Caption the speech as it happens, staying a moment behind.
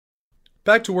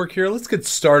Back to work here. Let's get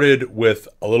started with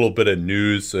a little bit of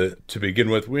news to begin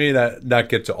with. We may not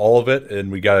get to all of it,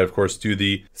 and we got to, of course, do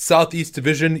the Southeast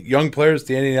Division. Young players,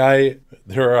 Danny and I,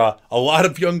 there are a lot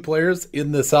of young players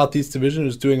in the Southeast Division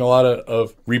who's doing a lot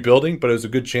of rebuilding, but it was a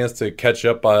good chance to catch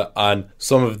up on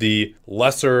some of the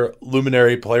lesser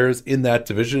luminary players in that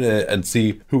division and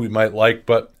see who we might like.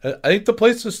 But I think the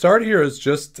place to start here is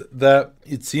just that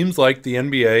it seems like the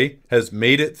NBA has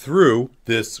made it through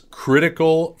this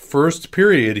critical first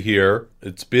period here.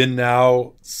 It's been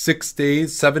now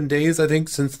 7 days, I think,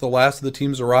 since the last of the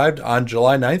teams arrived on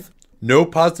July 9th. No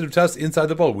positive tests inside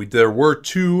the bubble. There were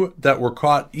 2 that were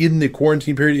caught in the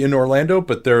quarantine period in Orlando,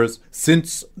 but there's,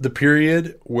 since the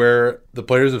period where the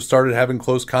players have started having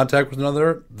close contact with one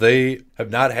another, they have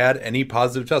not had any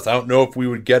positive tests. I don't know if we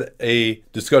would get a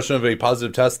discussion of a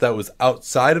positive test that was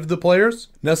outside of the players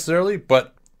necessarily,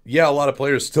 but yeah, a lot of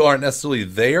players still aren't necessarily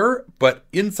there, but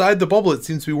inside the bubble, it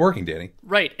seems to be working, Danny.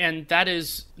 Right, and that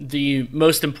is the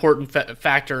most important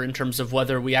factor in terms of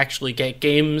whether we actually get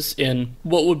games in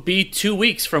what would be 2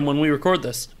 weeks from when we record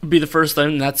this. Would be the first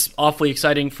thing, and that's awfully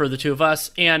exciting for the two of us.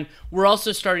 And we're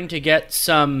also starting to get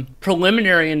some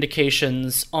preliminary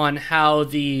indications on how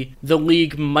the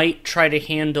league might try to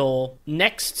handle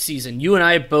next season. You and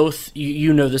I both,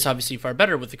 you know this obviously far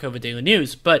better with the COVID Daily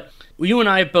News, but you and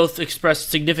I have both expressed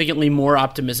significantly more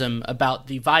optimism about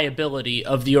the viability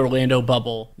of the Orlando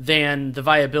bubble than the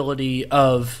viability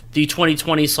of the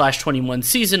 2020/21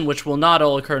 season, which will not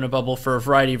all occur in a bubble for a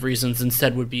variety of reasons.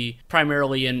 Instead would be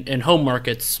primarily in home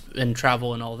markets and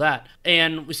travel and all that.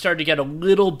 And we started to get a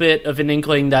little bit of an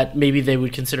inkling that maybe they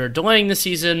would consider delaying the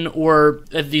season or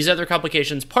these other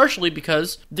complications, partially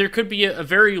because there could be a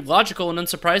very logical and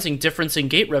unsurprising difference in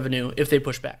gate revenue if they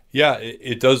push back. Yeah,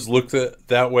 it does look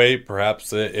that way.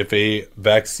 Perhaps if a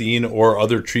vaccine or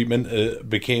other treatment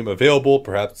became available,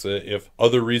 perhaps if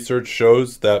other research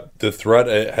shows that the threat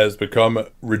has become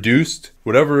reduced,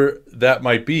 whatever that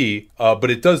might be. But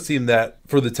it does seem that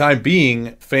for the time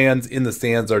being, fans in the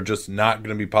stands are just not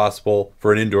going to be possible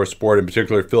for an indoor sport. In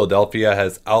particular, Philadelphia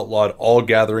has outlawed all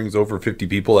gatherings over 50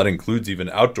 people. That includes even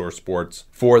outdoor sports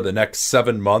for the next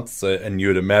 7 months. And you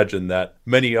would imagine that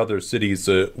many other cities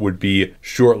would be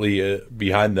shortly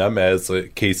behind them as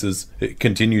cases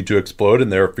continue to explode.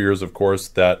 And there are fears, of course,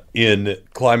 that in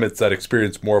climates that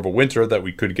experience more of a winter, that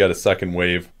we could get a second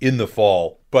wave in the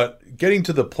fall. But getting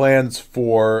to the plans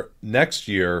for next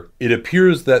year, it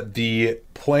appears that the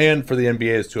plan for the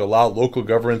NBA is to allow local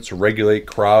governments to regulate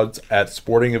crowds at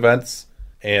sporting events.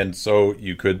 And so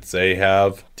you could say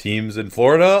have teams in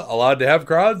Florida allowed to have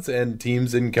crowds and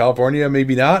teams in California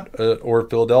maybe not, or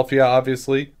Philadelphia,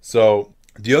 obviously. So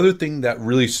the other thing that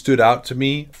really stood out to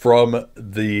me from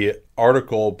the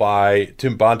article by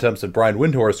Tim Bontemps and Brian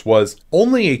Windhorst was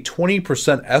only a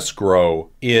 20% escrow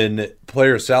in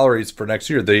player salaries for next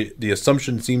year. The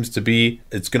assumption seems to be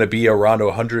it's going to be around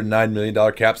a $109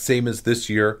 million cap, same as this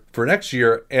year for next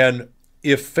year. And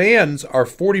if fans are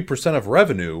 40% of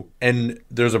revenue, and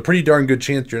there's a pretty darn good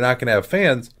chance you're not going to have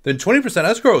fans, then 20%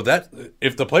 escrow, that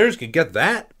if the players can get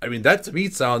that, I mean, that to me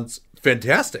sounds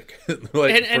fantastic for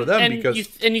them. Because you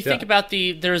think about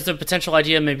there's the potential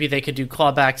idea maybe they could do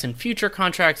clawbacks in future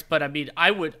contracts, but I mean I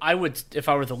would if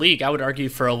I were the league, I would argue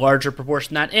for a larger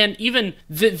proportion of that. And even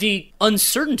the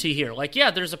uncertainty here, like, yeah,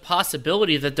 there's a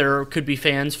possibility that there could be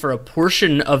fans for a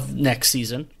portion of next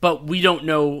season, but we don't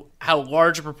know how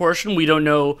large a proportion. We don't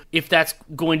know if that's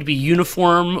going to be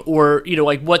uniform or,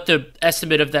 like what the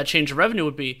estimate of that change of revenue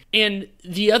would be. And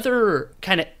the other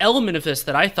kind of element of this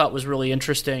that I thought was really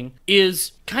interesting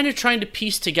is kind of trying to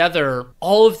piece together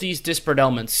all of these disparate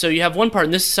elements. So you have one part,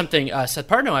 and this is something Seth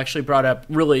Partnow actually brought up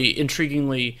really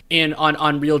intriguingly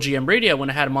on Real GM Radio when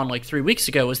I had him on like 3 weeks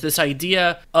ago, was this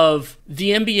idea of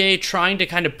the NBA trying to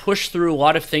kind of push through a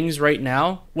lot of things right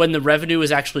now when the revenue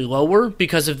is actually lower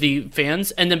because of the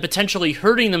fans, and then potentially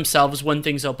hurting themselves when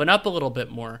things open up a little bit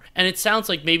more. And it sounds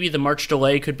like maybe the March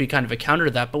delay could be kind of a counter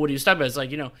to that. But what he was talking about is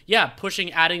like,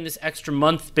 adding this extra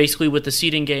month basically with the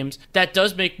seeding games, that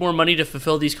does make more money to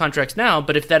fulfill these contracts now.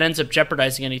 But if that ends up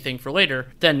jeopardizing anything for later,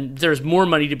 then there's more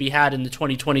money to be had in the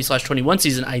 2020/21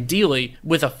 season, ideally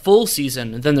with a full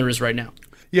season, than there is right now.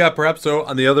 Yeah, perhaps so.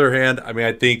 On the other hand, I mean,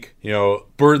 I think,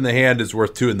 bird in the hand is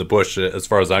worth two in the bush as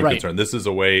far as I'm concerned. This is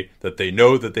a way that they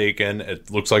know that they can, it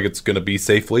looks like it's going to be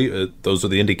safely. Those are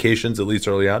the indications, at least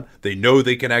early on. They know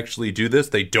they can actually do this.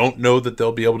 They don't know that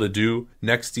they'll be able to do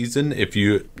next season if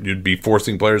you'd be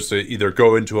forcing players to either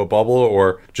go into a bubble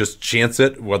or just chance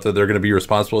it, whether they're going to be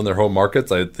responsible in their home markets.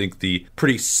 I think the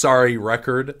pretty sorry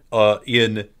record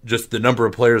in just the number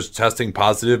of players testing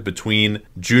positive between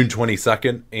June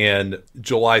 22nd and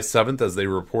July 7th, as they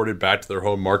reported back to their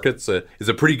home markets, is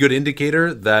a pretty good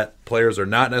indicator that players are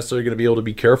not necessarily going to be able to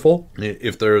be careful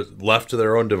if they're left to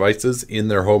their own devices in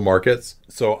their home markets.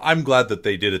 So I'm glad that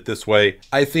they did it this way.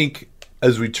 I think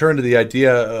as we turn to the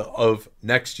idea of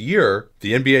next year,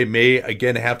 the NBA may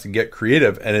again have to get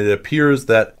creative, and it appears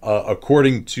that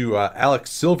according to Alex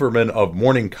Silverman of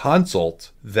Morning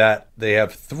Consult, that they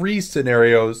have 3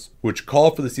 scenarios which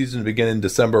call for the season to begin in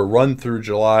December, run through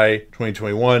July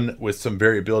 2021 with some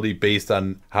variability based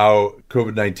on how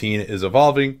COVID-19 is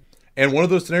evolving. And one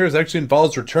of those scenarios actually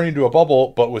involves returning to a bubble,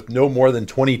 but with no more than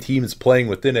 20 teams playing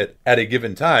within it at a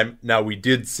given time. Now, we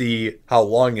did see how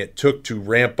long it took to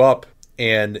ramp up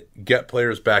and get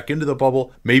players back into the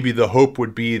bubble. Maybe the hope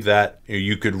would be that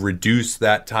you could reduce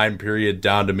that time period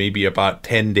down to maybe about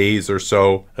 10 days or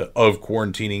so of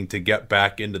quarantining to get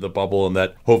back into the bubble, and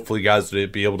that hopefully guys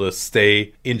would be able to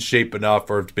stay in shape enough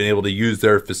or have been able to use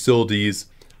their facilities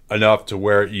enough to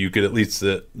where you could at least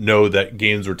know that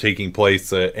games were taking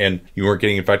place and you weren't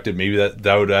getting infected. Maybe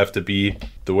that would have to be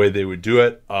the way they would do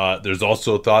it. There's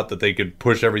also thought that they could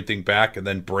push everything back and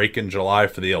then break in July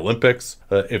for the Olympics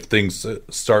if things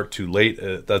start too late.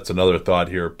 That's another thought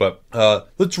here. But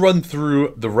let's run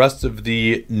through the rest of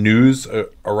the news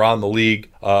around the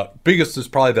league. Biggest is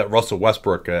probably that Russell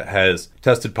Westbrook has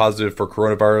tested positive for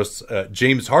coronavirus.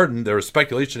 James Harden, there was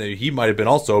speculation that he might have been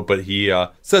also, but he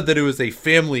said that it was a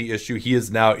family issue. He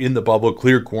is now in the bubble,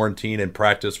 cleared quarantine, and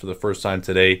practiced for the first time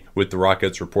today with the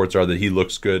Rockets. Reports are that he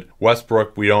looks good.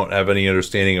 Westbrook, we don't have any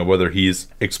understanding of whether he's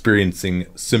experiencing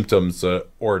symptoms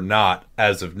or not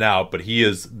as of now, but he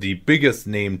is the biggest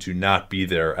name to not be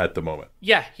there at the moment.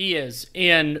 Yeah, he is.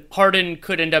 And Harden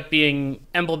could end up being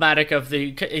emblematic of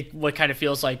what kind of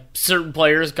feels like certain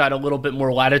players got a little bit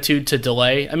more latitude to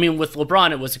delay. I mean, with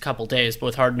LeBron, it was a couple days, but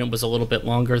with Harden, it was a little bit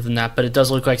longer than that. But it does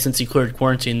look like since he cleared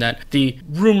quarantine that the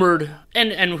rumored,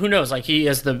 and who knows, like he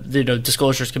has the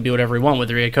disclosures can be whatever he wants,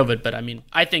 whether he had COVID. But I mean,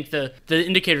 I think the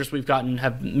indicators we've gotten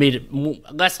have made it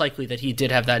less likely that he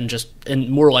did have that and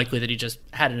more likely that he just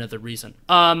had another reason.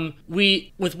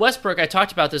 With Westbrook, I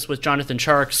talked about this with Jonathan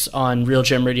Sharks on Real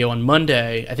Gem Radio on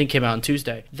Monday, I think came out on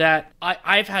Tuesday, that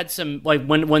I've had some, like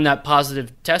when that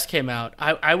positive test came out,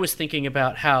 I was thinking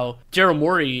about how Daryl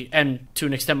Morey and to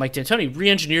an extent Mike D'Antoni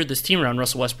re-engineered this team around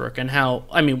Russell Westbrook, and how,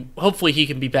 I mean, hopefully he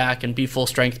can be back and be full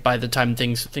strength by the time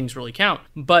things really count.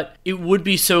 But it would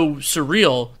be so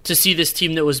surreal to see this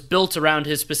team that was built around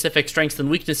his specific strengths and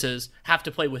weaknesses have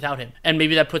to play without him. And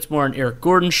maybe that puts more on Eric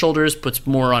Gordon's shoulders, puts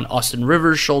more on Austin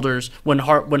Rivers' shoulders when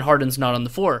Harden's not on the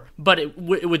floor. But it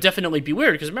would definitely be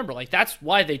weird, because remember, like, that's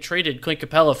why they traded Clint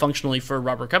Capella functionally for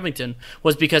Robert Covington,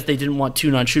 was because they didn't want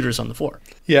 2 non-shooters on the floor.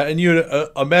 Yeah, and you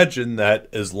imagine that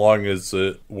as long as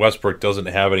Westbrook doesn't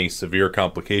have any severe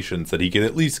complications, that he can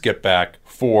at least get back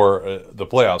for the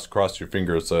playoffs. Cross your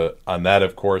fingers on that,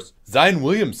 of course. Zion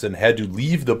Williamson had to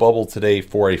leave the bubble today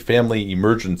for a family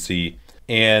emergency,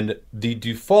 and the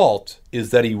default is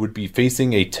that he would be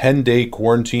facing a 10-day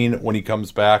quarantine when he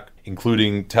comes back,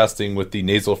 including testing with the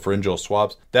nasopharyngeal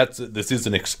swabs. This is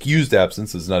an excused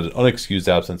absence. It's not an unexcused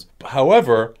absence.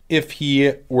 However, if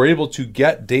he were able to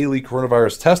get daily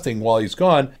coronavirus testing while he's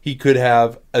gone, he could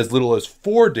have as little as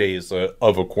 4 days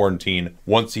of a quarantine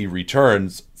once he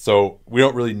returns. So we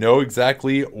don't really know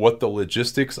exactly what the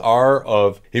logistics are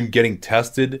of him getting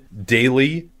tested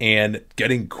daily and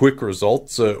getting quick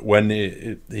results when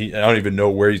I don't even know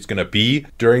where he's going to be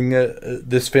during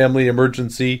this family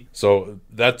emergency. So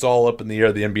that's all up in the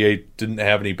air. The NBA didn't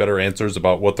have any better answers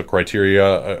about what the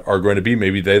criteria are going to be.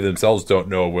 Maybe they themselves don't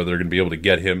know whether they're going to be able to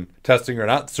get him testing or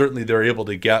not. Certainly they're able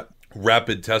to get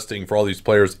rapid testing for all these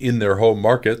players in their home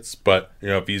markets, but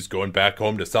if he's going back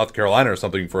home to South Carolina or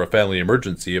something for a family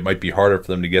emergency, it might be harder for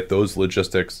them to get those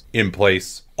logistics in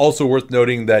place. Also worth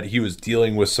noting that he was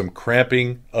dealing with some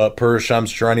cramping per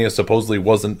Shams Charania. Supposedly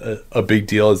wasn't a big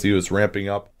deal as he was ramping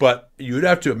up. But you'd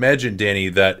have to imagine, Danny,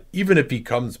 that even if he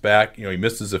comes back, he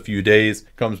misses a few days,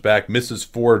 comes back, misses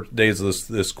 4 days of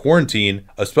this quarantine,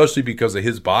 especially because of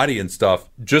his body and stuff,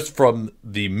 just from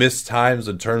the missed times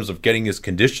in terms of getting his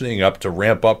conditioning up to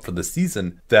ramp up for the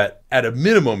season, that at a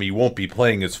minimum he won't be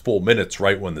playing his full minutes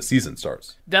right when the season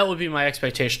starts. That would be my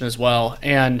expectation as well.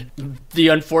 And the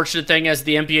unfortunate thing, as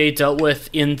the NBA dealt with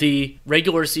in the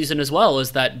regular season as well,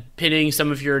 is that pinning some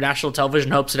of your national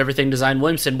television hopes and everything to Zion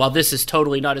Williamson, while this is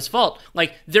totally not his fault,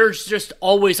 like, there's just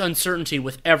always uncertainty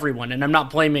with everyone. And I'm not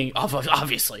blaming,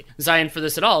 obviously, Zion for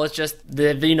this at all. It's just,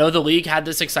 the league had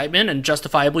this excitement, and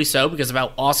justifiably so, because of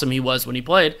how awesome he was when he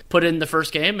played, put in the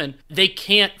first game, and they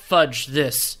can't fudge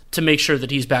this to make sure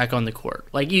that he's back on the court.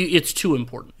 Like, it's too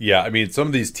important. Yeah, I mean, some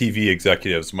of these TV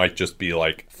executives might just be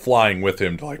like flying with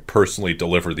him to like personally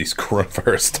deliver these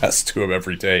coronavirus tests to him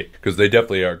every day, because they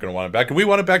definitely are going to want him back. And we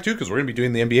want him back too, because we're going to be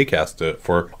doing the NBA cast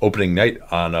for opening night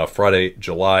on Friday,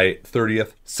 July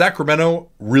 30th. Sacramento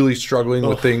really struggling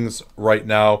with things right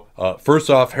now. First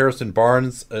off, Harrison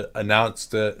Barnes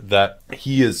announced that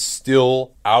he is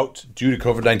still out due to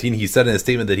COVID-19. He said in a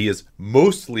statement that he is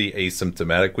mostly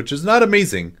asymptomatic, which is not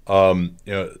amazing.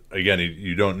 Again,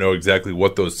 you don't know exactly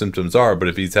what those symptoms are, but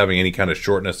if he's having any kind of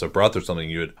shortness of breath or something,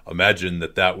 you would imagine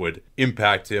that would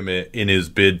impact him in his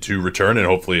bid to return. And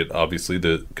hopefully, obviously,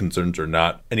 the concerns are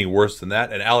not any worse than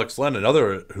that. And Alex Len,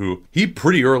 another who he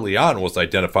pretty early on was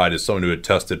identified as someone who had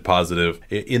tested positive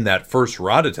in that first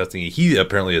round of testing. He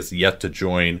apparently has yet to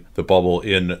join the bubble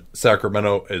in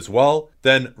Sacramento as well.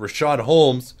 Then Rashawn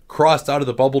Holmes crossed out of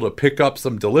the bubble to pick up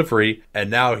some delivery, and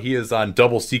now he is on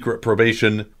double secret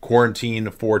probation,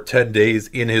 quarantine for 10 days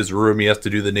in his room. He has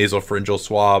to do the nasopharyngeal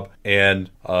swab,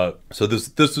 and so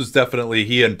this was definitely,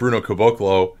 he and Bruno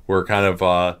Caboclo were kind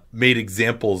of made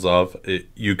examples of,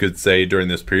 you could say, during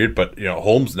this period. But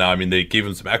Holmes now, I mean, they gave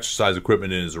him some exercise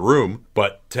equipment in his room,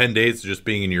 but 10 days of just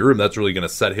being in your room, that's really going to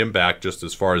set him back just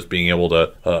as far as being able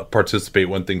to participate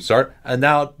when things start. And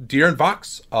now De'Aaron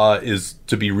Fox is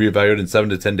to be reevaluated in 7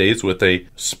 to 10 days with a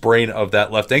sprain of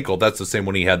that left ankle. That's the same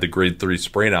one he had the grade 3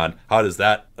 sprain on. How does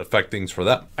that affect things for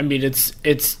them? I mean, it's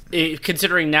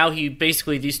considering now he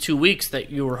basically, these 2 weeks that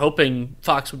you were hoping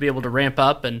Fox would be able to ramp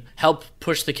up and help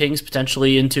push the Kings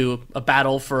potentially into a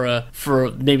battle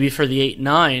for maybe for the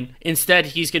 8-9. Instead,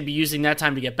 he's going to be using that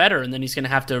time to get better, and then he's going to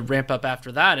have to ramp up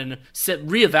after that and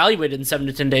reevaluated in 7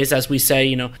 to 10 days. As we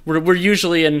say, we're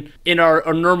usually in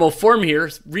our normal form here.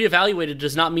 Reevaluated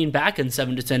does not mean back in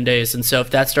 7 to 10 days. And so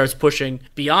if that starts pushing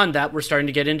beyond that, we're starting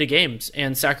to get into games.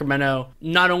 And Sacramento,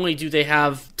 not only do they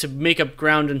have to make up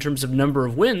ground in terms of number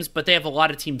of wins, but they have a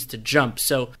lot of teams to jump.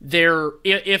 So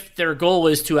if their goal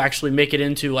is to actually make it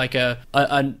into like a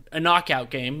knockout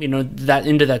game, that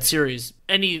into that series,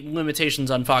 any limitations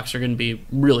on Fox are going to be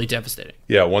really devastating.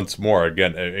 Yeah, once more,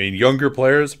 again, I mean, younger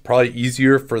players, probably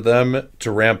easier for them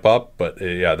to ramp up, but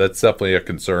yeah, that's definitely a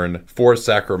concern for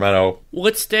Sacramento.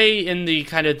 Let's stay in the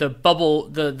kind of the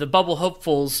bubble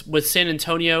hopefuls with San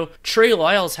Antonio. Trey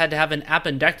Lyles had to have an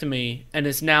appendectomy and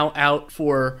is now out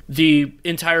for the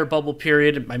entire bubble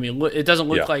period. I mean, it doesn't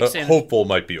look like hopeful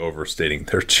might be overstating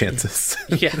their chances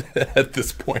at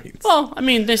this point. Well, I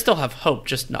mean, they still have hope,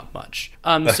 just not much.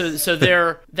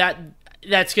 So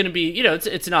that's going to be,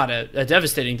 it's not a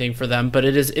devastating thing for them, but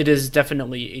it is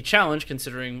definitely a challenge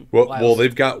considering. Well,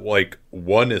 they've got like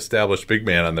one established big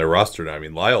man on their roster now. I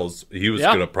mean, Lyles, he was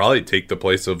going to probably take the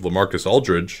place of LaMarcus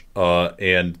Aldridge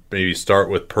and maybe start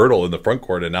with Pirtle in the front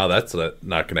court, and now that's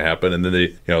not going to happen. And then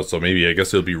they, so maybe I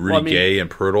guess it'll be Rudy Gay and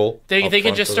Pirtle. They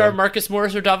can just start Marcus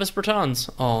Morris or Davis Bertans.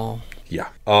 Oh, yeah.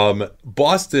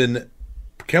 Boston.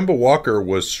 Kemba Walker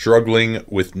was struggling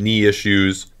with knee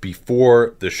issues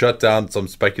before the shutdown. Some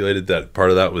speculated that part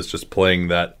of that was just playing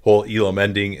that whole Elam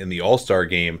ending in the All-Star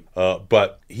game.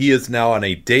 But he is now on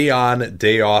a day-on,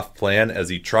 day-off plan as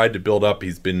he tried to build up.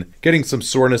 He's been getting some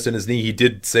soreness in his knee. He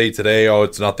did say today,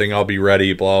 it's nothing, I'll be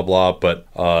ready, blah, blah. But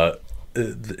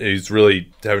he's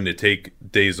really having to take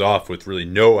days off with really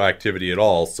no activity at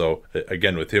all. So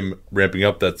again, with him ramping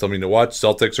up, that's something to watch.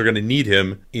 Celtics are going to need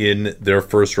him in their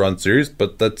first round series,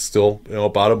 but that's still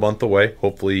about a month away.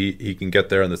 Hopefully he can get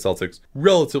there, and the Celtics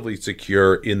relatively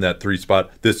secure in that 3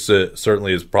 spot. This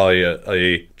certainly is probably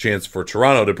a chance for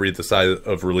Toronto to breathe a sigh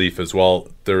of relief as well.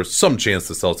 There's some chance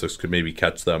the Celtics could maybe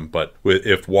catch them, but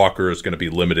if Walker is going to be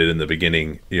limited in the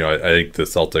beginning, I think the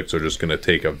Celtics are just going to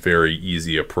take a very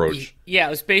easy approach. Yeah,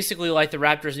 it's basically like the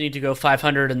Raptors need to go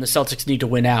 500 and the Celtics need to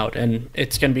win out, and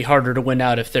it's going to be harder to win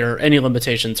out if there are any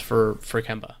limitations for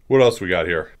Kemba. What else we got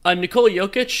here? Nikola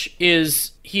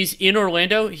Jokic he's in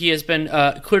Orlando. He has been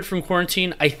cleared from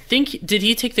quarantine. I think, did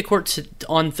he take the court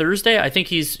on Thursday? I think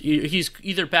he's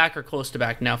either back or close to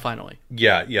back now, finally.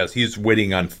 Yes, he's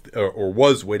waiting on, or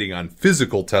was waiting on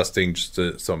physical testing,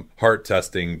 just some heart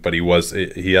testing, but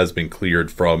he has been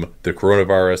cleared from the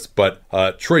coronavirus.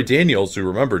 But Troy Daniels, who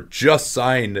remember just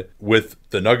signed with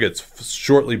the Nuggets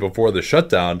shortly before the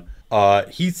shutdown,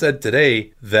 he said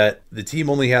today that the team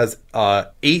only has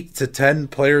 8 to 10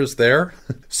 players there.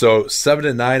 So 7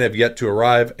 and 9 have yet to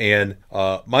arrive. And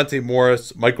Monte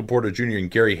Morris, Michael Porter Jr.,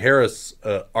 and Gary Harris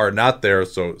are not there.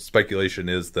 So speculation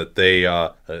is that they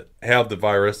have the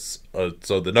virus.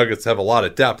 So the Nuggets have a lot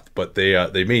of depth, but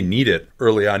they may need it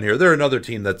early on here. They're another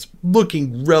team that's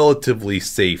looking relatively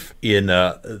safe in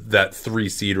that 3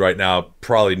 seed right now.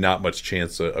 Probably not much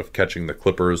chance of catching the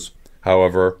Clippers.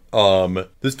 However,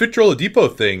 this Victor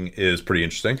Oladipo thing is pretty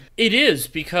interesting. It is,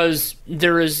 because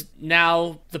there is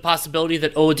now the possibility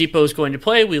that Oladipo is going to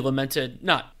play. We lamented,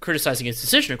 not criticizing his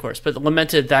decision, of course, but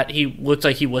lamented that he looked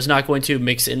like he was not going to,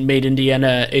 made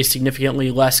Indiana a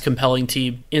significantly less compelling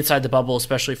team inside the bubble,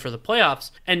 especially for the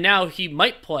playoffs. And now he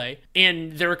might play,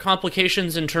 and there are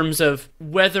complications in terms of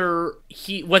whether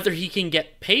he can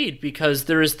get paid, because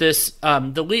there is this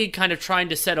the league kind of trying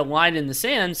to set a line in the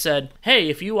sand, said, hey,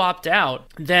 if you opt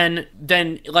out, then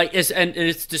like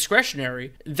it's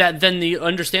discretionary, that then the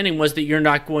understanding was that you're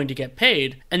not going to get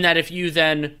paid, and that if you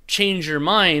then change your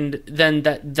mind, then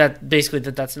that basically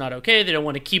that's not okay. They don't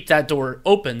want to keep that door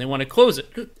open, they want to close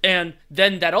it. And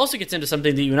then that also gets into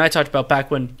something that you and I talked about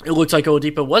back when it looked like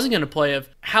Oladipo wasn't going to play, of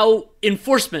how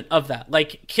enforcement of that,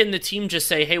 like, can the team just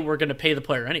say, hey, we're going to pay the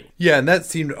player anyway? Yeah, and that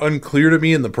seemed unclear to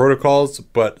me in the protocols,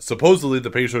 but supposedly the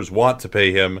Pacers want to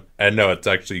pay him, and no, it's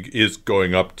actually is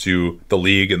going up to the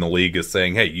league, and the league is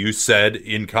saying, hey, you said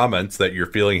in comments that you're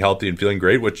feeling healthy and feeling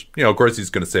great, which, of course he's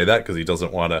going to say that because he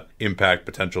doesn't want to impact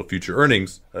potential future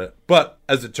earnings. But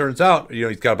as it turns out,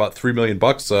 he's got about $3 million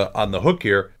on the hook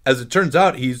here. As it turns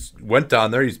out, he's went down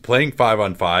there, he's playing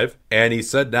 5-on-5, and he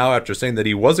said now, after saying that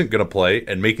he wasn't going to play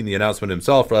and making the announcement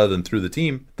himself rather than through the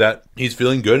team, that he's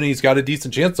feeling good and he's got a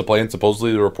decent chance to play. And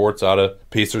supposedly the reports out of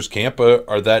Pacers camp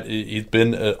are that he's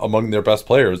been among their best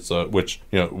players, which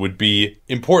would be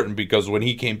important, because when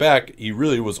he came back, he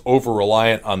really was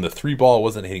over-reliant on the three ball,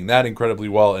 wasn't hitting that incredibly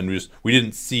well, and we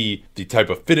didn't see the type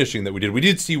of finishing that we did. We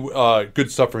did see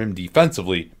good stuff from him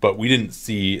defensively, but we didn't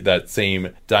see that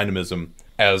same dynamism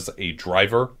as a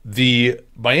driver. The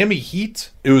Miami Heat,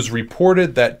 it was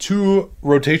reported that 2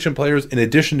 rotation players, in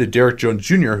addition to Derek Jones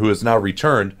Jr., who has now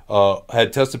returned,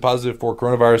 had tested positive for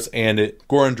coronavirus, and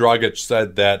Goran Dragic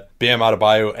said that Bam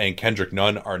Adebayo and Kendrick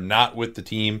Nunn are not with the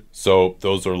team, so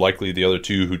those are likely the other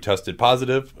 2 who tested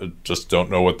positive. Just don't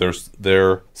know what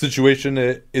their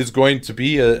situation is going to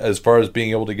be as far as being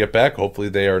able to get back. Hopefully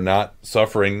they are not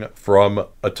suffering from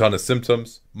a ton of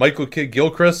symptoms. Michael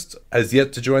Kidd-Gilchrist has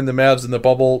yet to join the Mavs in the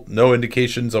bubble. No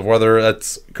indications of whether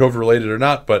that's COVID-related or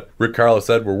not, but Rick Carlisle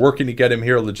said we're working to get him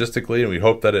here logistically, and we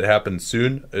hope that it happens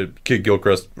soon.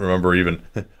 Kidd-Gilchrist, remember, even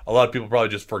a lot of people probably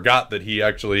just forgot that he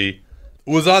actually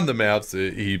was on the Mavs.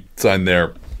 He signed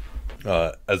there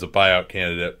as a buyout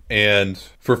candidate. And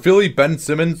for Philly, Ben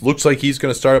Simmons looks like he's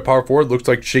going to start at power forward. Looks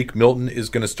like Shake Milton is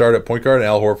going to start at point guard. And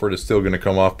Al Horford is still going to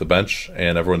come off the bench.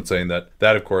 And everyone's saying that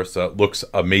of course, looks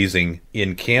amazing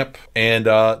in camp. And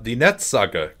the Nets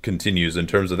saga continues in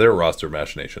terms of their roster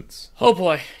machinations. Oh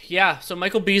boy, yeah. So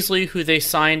Michael Beasley, who they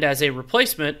signed as a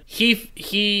replacement,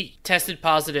 he tested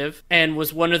positive and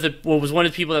was one of the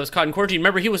people that was caught in quarantine.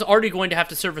 Remember, he was already going to have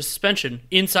to serve a suspension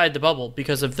inside the bubble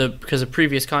because of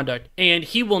previous conduct, and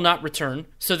he will not return.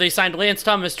 So they signed Lance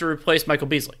Thomas to replace Michael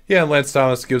Beasley. Yeah, and Lance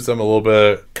Thomas gives them a little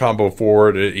bit of combo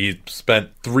forward. He spent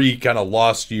 3 kind of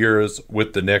lost years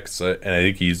with the Knicks, and I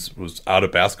think he was out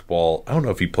of basketball. I don't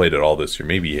know if he played at all this year.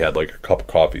 Maybe he had like a cup of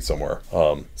coffee somewhere.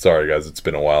 Sorry guys, it's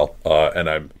been a while, and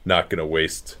I'm not going to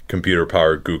waste computer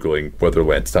power Googling whether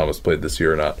Lance Thomas played this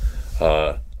year or not.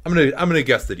 I'm gonna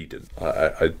guess that he didn't.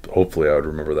 Hopefully I would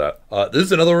remember that. This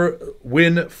is another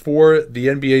win for the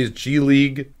NBA's G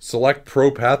League Select Pro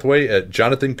pathway at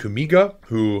Jonathan Kuminga,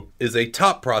 who is a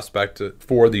top prospect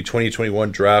for the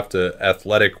 2021 draft,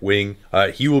 athletic wing.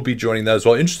 He will be joining that as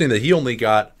well. Interesting that he only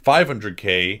got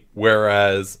 $500K,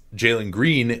 whereas Jalen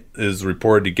Green is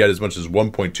reported to get as much as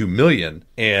 $1.2 million,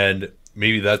 and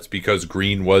maybe that's because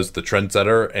Green was the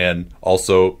trendsetter, and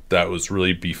also that was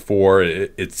really before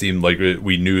it seemed like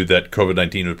we knew that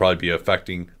COVID-19 would probably be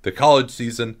affecting the college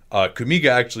season. Kuminga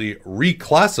actually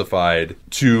reclassified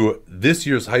to this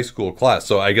year's high school class.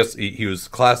 So I guess he was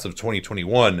class of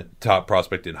 2021 top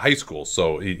prospect in high school.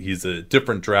 So he's a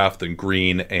different draft than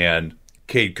Green and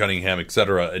Cade Cunningham,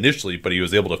 etc. initially, but he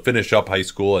was able to finish up high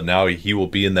school, and now he will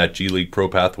be in that G League Pro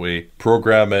Pathway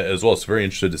program as well. So very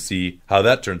interested to see how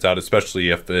that turns out, especially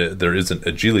if there isn't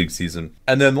a G League season.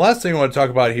 And then the last thing I want to talk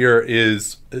about here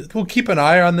is, we'll keep an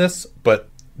eye on this, but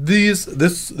there's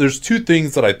 2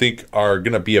 things that I think are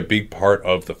going to be a big part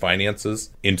of the finances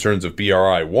in terms of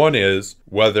BRI. One is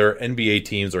whether NBA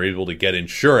teams are able to get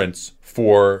insurance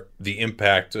for the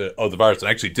impact of the virus. And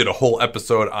I actually did a whole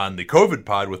episode on the COVID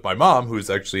pod with my mom, who's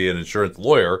actually an insurance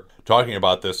lawyer, talking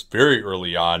about this very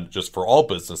early on, just for all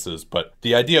businesses. But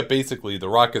the idea, basically, the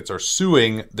Rockets are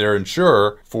suing their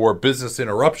insurer for business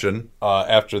interruption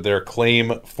after their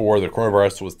claim for the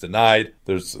coronavirus was denied.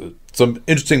 There's some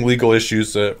interesting legal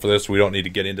issues for this. We don't need to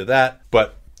get into that.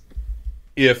 But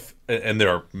if and there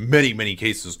are many, many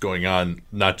cases going on,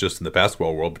 not just in the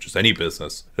basketball world, but just any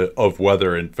business, of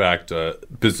whether, in fact,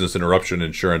 business interruption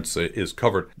insurance is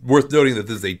covered. Worth noting that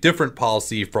this is a different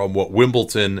policy from what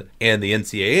Wimbledon and the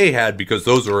NCAA had, because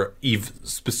those are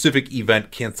specific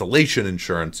event cancellation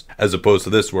insurance, as opposed to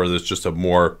this, where there's just a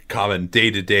more common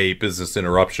day-to-day business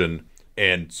interruption.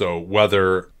 And so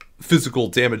whether physical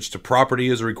damage to property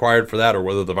is required for that, or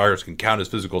whether the virus can count as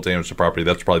physical damage to property,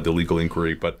 that's probably the legal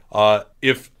inquiry. But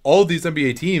if all of these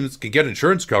NBA teams can get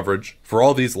insurance coverage for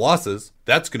all these losses,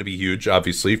 that's going to be huge,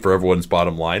 obviously, for everyone's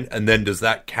bottom line. And then does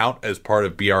that count as part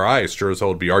of BRI? Sure as hell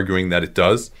would be arguing that it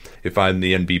does if I'm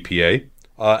the NBPA.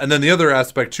 And then the other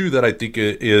aspect, too, that I think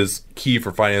is key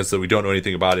for finance that we don't know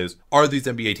anything about is, are these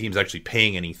NBA teams actually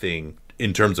paying anything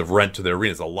in terms of rent to their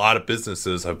arenas? A lot of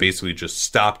businesses have basically just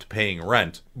stopped paying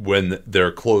rent when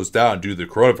they're closed down due to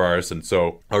the coronavirus. And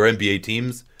so are NBA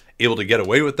teams able to get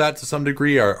away with that to some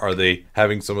degree? Are they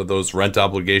having some of those rent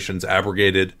obligations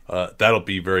abrogated? That'll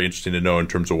be very interesting to know in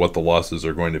terms of what the losses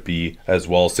are going to be as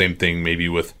well. Same thing maybe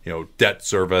with, debt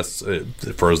service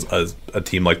for a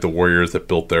team like the Warriors that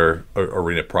built their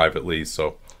arena privately.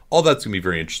 So all that's going to be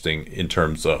very interesting in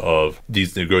terms of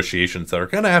these negotiations that are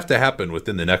going to have to happen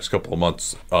within the next couple of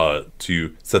months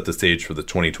to set the stage for the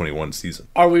 2021 season.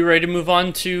 Are we ready to move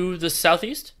on to the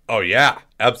Southeast? Oh, yeah,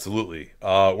 absolutely.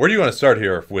 Where do you want to start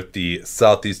here with the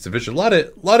Southeast Division? A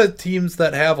lot of teams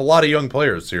that have a lot of young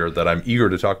players here that I'm eager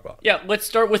to talk about. Yeah, let's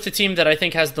start with the team that I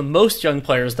think has the most young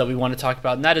players that we want to talk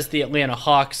about, and that is the Atlanta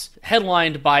Hawks,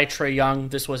 headlined by Trae Young.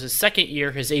 This was his second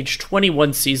year, his age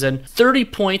 21 season. 30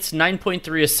 points,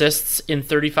 9.3 assists in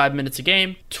 35 minutes a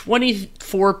game,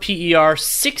 24 PER,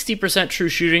 60% true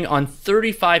shooting on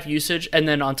 35 usage, and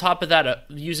then on top of that,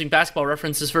 using Basketball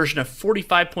Reference's version of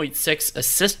 45.6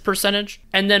 assist percentage.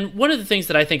 And then one of the things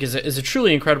that I think is a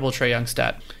truly incredible Trae Young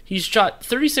stat, he's shot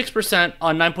 36%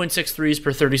 on 9.6 threes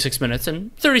per 36 minutes,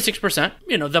 and 36%,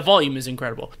 the volume is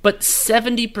incredible. But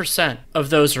 70% of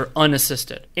those are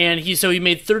unassisted. And he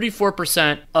made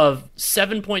 34% of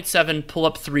 7.7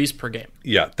 pull-up threes per game.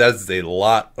 Yeah, that's a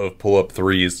lot of pull-up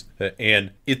threes.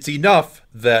 And it's enough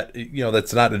that,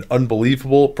 that's not an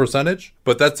unbelievable percentage,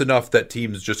 but that's enough that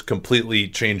teams just completely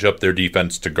change up their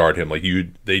defense to guard him.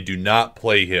 They do not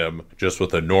play him just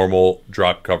with a normal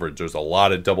drop coverage. There's a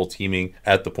lot of double teaming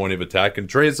at the point of attack, and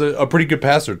Trae is a pretty good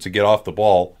passer to get off the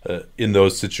ball in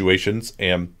those situations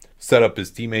and set up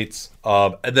his teammates.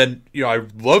 And then,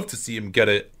 I'd love to see him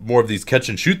get more of these catch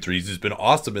and shoot threes. He's been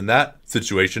awesome in that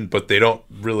situation, but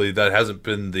that hasn't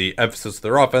been the emphasis of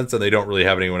their offense, and they don't really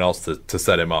have anyone else to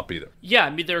set him up either.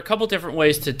 Yeah, there are a couple different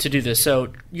ways to do this.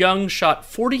 So Young shot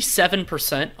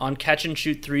 47% on catch and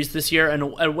shoot threes this year,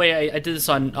 and a way I did this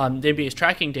on the NBA's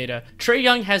tracking data. Trae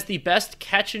Young has the best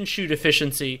catch and shoot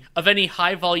efficiency of any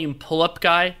high volume pull-up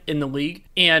guy in the league.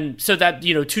 And so that,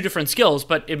 two different skills,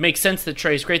 but it makes sense that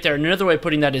Trae's great there. And another way of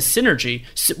putting that is synergy.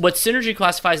 What synergy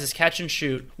classifies as catch and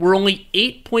shoot were only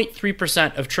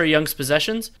 8.3% of Trae Young's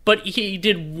possessions, but he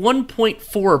did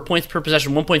 1.4 points per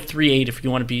possession, 1.38 if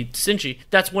you want to be stingy.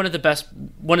 That's one of the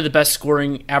best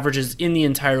scoring averages in the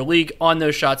entire league on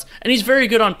those shots. And he's very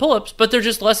good on pull-ups, but they're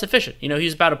just less efficient.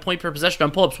 He's about a point per possession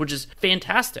on pull-ups, which is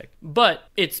fantastic. But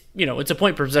it's a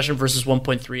point per possession versus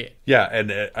 1.38. Yeah,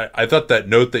 and I thought that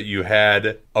note that you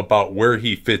had about where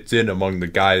he fits in among the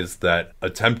guys that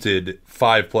attempted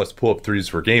 5+ pull-up threes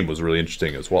per game was really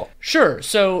interesting as well. Sure.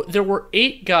 So there were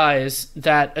 8 guys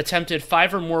that attempted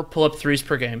 5 or more pull-up threes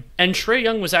per game, and Trae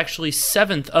Young was actually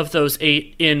 7th of those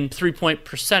 8 in three-point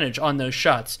percentage on those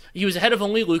shots. He was ahead of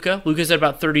only Luka. Luka's at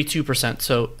about 32%,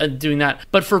 so doing that.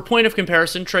 But for point of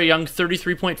comparison, Trae Young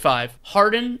 33.5,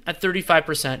 Harden at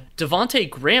 35%, Devontae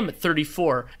Graham at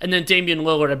 34%, and then Damian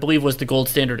Lillard, I believe, was the gold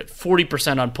standard at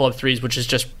 40% on pull-up threes, which is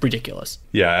just ridiculous.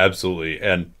 Yeah, absolutely.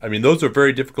 And those are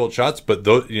very difficult shots, but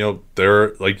those, there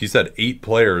are, like you said, 8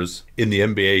 players in the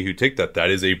NBA who take that. That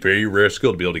is a very rare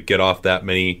skill to be able to get off that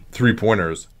many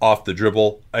three-pointers off the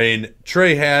dribble.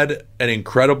 Trae had an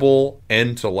incredible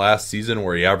end to last season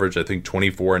where he averaged, I think,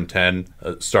 24 and 10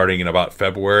 starting in about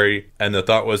February. And the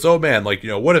thought was, oh man,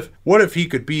 what if he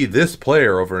could be this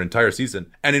player over an entire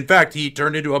season? And in fact, he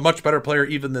turned into a much better player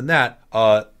even than that.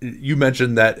 You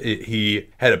mentioned that he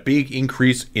had a big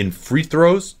increase in free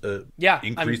throws.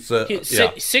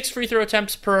 6 free throw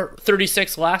attempts per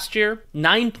 36 last year,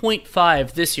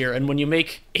 9.5 this year. And when you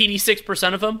make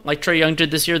 86% of them, like Trae Young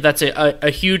did this year, that's a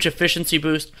huge efficiency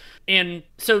boost. And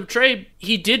so Trey,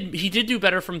 he did do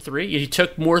better from three. He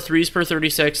took more threes per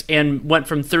 36 and went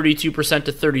from 32%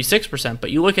 to 36%.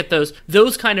 But you look at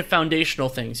those kind of foundational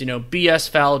things, BS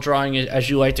foul drawing, as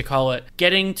you like to call it,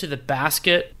 getting to the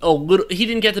basket a little. He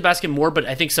didn't get to the basket more, but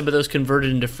I think some of those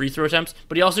converted into free throw attempts.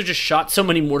 But he also just shot so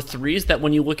many more threes that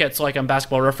when you look at, so like on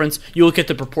Basketball Reference, you look at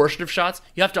the proportion of shots.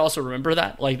 You have to also remember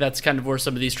that. Like, that's kind of where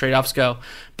some of these trade-offs go.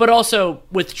 But also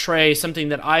with Trey, something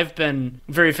that I've been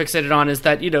very fixated on is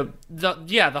that,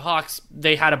 the Hawks,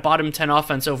 they had a bottom 10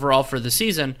 offense overall for the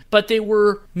season, but they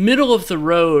were middle of the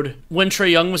road when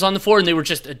Trae Young was on the floor, and they were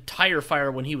just a tire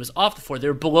fire when he was off the floor. They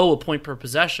were below a point per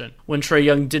possession when Trae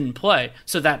Young didn't play.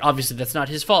 So that, obviously, that's not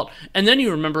his fault. And then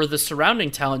you remember the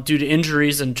surrounding talent due to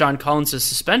injuries and John Collins'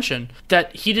 suspension,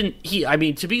 that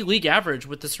to be league average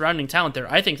with the surrounding talent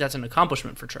there, I think that's an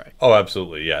accomplishment for Trae. Oh,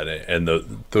 absolutely, yeah. And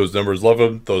those numbers love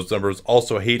him. Those numbers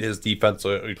also hate his defense.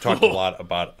 We talked a lot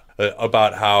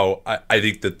about how I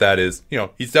think that is,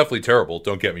 he's definitely terrible,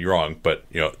 don't get me wrong, but,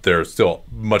 there are still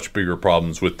much bigger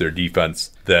problems with their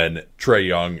defense than Trae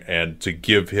Young, and to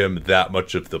give him that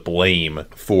much of the blame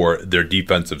for their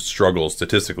defensive struggles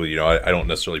statistically, I don't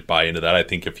necessarily buy into that. I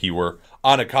think if he were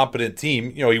on a competent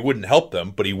team, he wouldn't help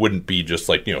them, but he wouldn't be just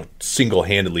like,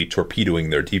 single-handedly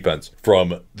torpedoing their defense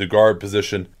from the guard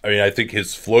position. I mean, I think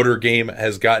his floater game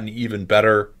has gotten even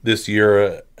better this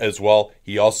year as well.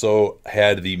 He also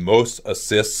had the most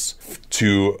assists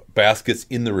to baskets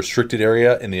in the restricted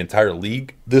area in the entire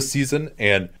league this season,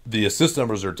 and the assist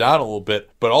numbers are down a little bit,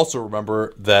 but also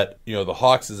remember that, the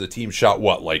Hawks as a team shot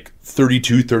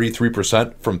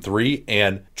 33% from three,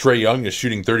 and Trae Young is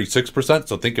shooting 36%,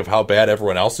 so think of how bad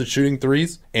everyone else is shooting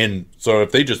threes. And so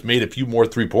if they just made a few more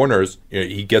three-pointers,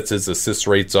 he gets his assist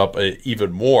rates up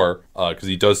even more, because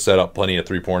he does set up plenty of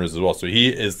three-pointers as well. So he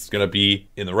is going to be,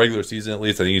 in the regular season at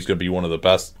least, I think he's going to be one of the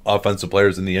best offensive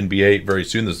players in the NBA very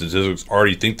soon. The statistics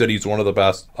already think that he's one of the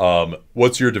best.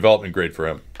 What's your development grade for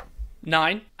him?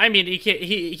 9. I mean,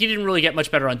 he didn't really get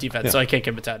much better on defense, so I can't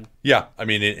give him a 10. Yeah, I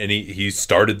mean, and he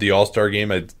started the All-Star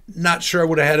game. I'm not sure I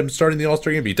would have had him starting the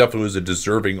All-Star game, but he definitely was a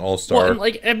deserving All-Star.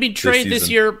 Well, Trae this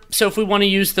year. So if we want to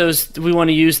use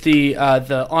the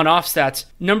on-off stats.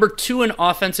 Number 2 in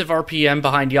offensive RPM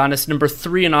behind Giannis. Number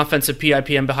 3 in offensive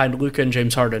PIPM behind Luka and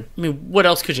James Harden. I mean, what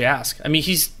else could you ask? I mean,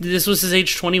 this was his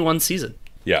age 21 season.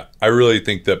 Yeah, I really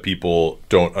think that people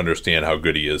don't understand how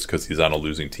good he is because he's on a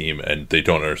losing team, and they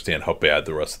don't understand how bad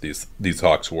the rest of these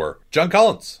Hawks were. John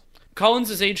Collins. Collins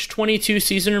is age 22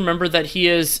 season. Remember that he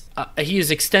is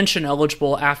extension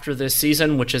eligible after this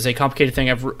season, which is a complicated thing.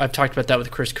 I've talked about that with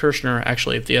Chris Kirschner,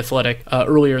 actually, of The Athletic,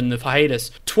 earlier in the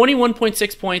hiatus.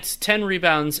 21.6 points, 10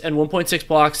 rebounds, and 1.6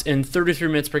 blocks in 33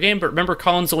 minutes per game. But remember,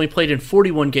 Collins only played in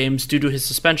 41 games due to his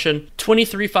suspension.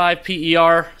 23.5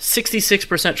 PER,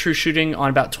 66% true shooting on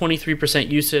about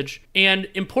 23% usage. And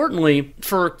importantly,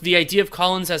 for the idea of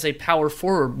Collins as a power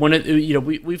forward,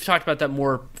 we've talked about that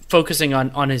more, focusing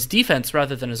on his defense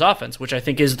rather than his offense, which I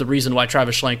think is the reason why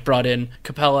Travis Schlenk brought in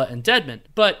Capella and Dedmon.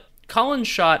 But Collins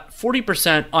shot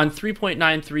 40% on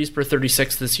 3.9 threes per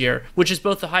 36 this year, which is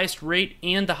both the highest rate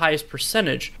and the highest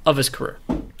percentage of his career.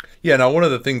 Yeah, now one of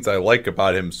the things I like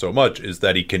about him so much is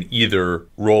that he can either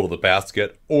roll to the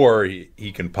basket or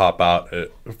he can pop out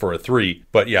for a three.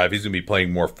 But yeah, if he's going to be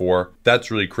playing more four,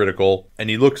 that's really critical. And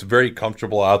he looks very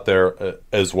comfortable out there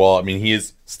as well. I mean, he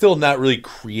is still not really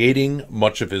creating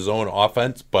much of his own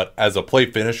offense, but as a play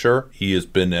finisher, he has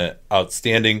been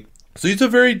outstanding. So he's a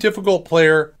very difficult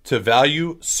player to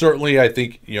value. Certainly, I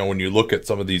think, when you look at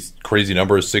some of these crazy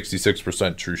numbers,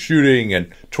 66% true shooting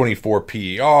and 24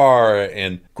 PER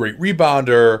and great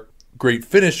rebounder, great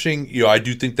finishing, I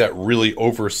do think that really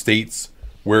overstates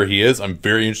where he is. I'm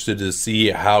very interested to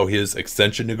see how his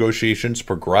extension negotiations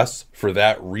progress for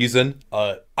that reason.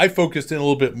 I focused in a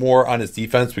little bit more on his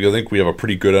defense because I think we have a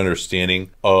pretty good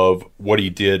understanding of what he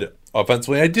did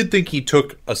offensively. I did think he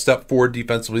took a step forward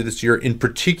defensively this year, in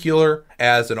particular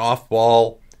as an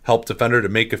off-ball help defender to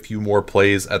make a few more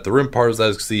plays at the rim. Part of that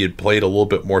is because he had played a little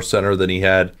bit more center than he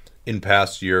had in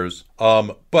past years.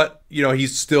 But,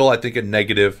 he's still, I think, a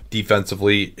negative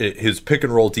defensively. His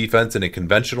pick-and-roll defense in a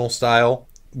conventional style,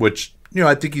 which,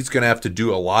 I think he's going to have to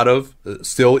do a lot of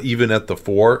still, even at the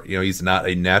four. He's not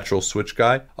a natural switch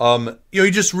guy.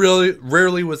 He just really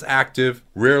rarely was active,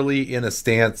 rarely in a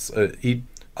stance.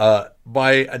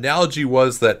 my analogy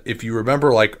was that if you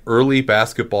remember like early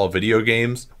basketball video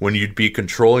games when you'd be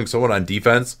controlling someone on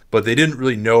defense, but they didn't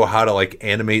really know how to like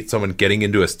animate someone getting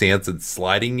into a stance and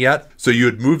sliding yet. So you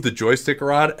would move the joystick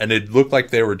around and it looked like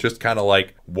they were just kind of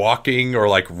like walking or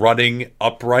like running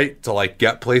upright to like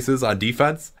get places on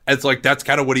defense. And it's like, that's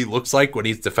kind of what he looks like when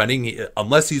he's defending.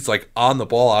 Unless he's like on the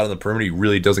ball out on the perimeter, he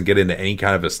really doesn't get into any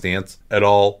kind of a stance at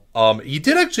all. He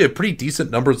did actually have pretty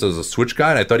decent numbers as a switch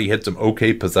guy, and I thought he had some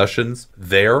okay possessions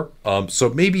there. So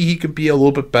maybe he could be a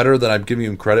little bit better than I'm giving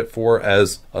him credit for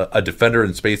as a defender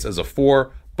in space as a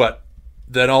 4. But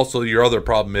then also your other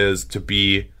problem is to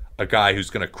be a guy who's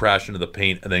going to crash into the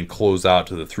paint and then close out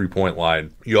to the 3-point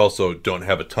line. You also don't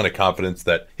have a ton of confidence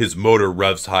that his motor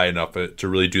revs high enough to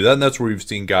really do that. And that's where we've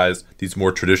seen guys, these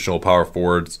more traditional power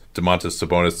forwards, Domantas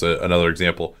Sabonis, another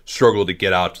example, struggle to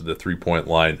get out to the 3-point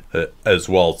line as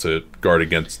well to guard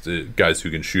against guys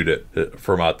who can shoot it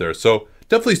from out there. So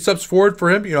definitely steps forward for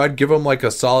him. I'd give him like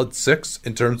a solid 6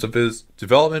 in terms of his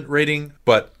development rating,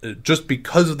 but just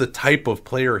because of the type of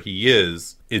player he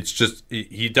is, it's just,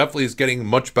 he definitely is getting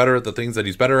much better at the things that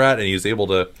he's better at, and he's able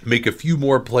to make a few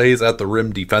more plays at the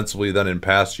rim defensively than in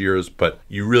past years, but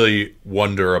you really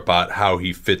wonder about how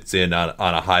he fits in on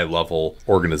a high-level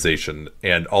organization,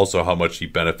 and also how much he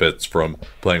benefits from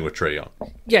playing with Trae Young.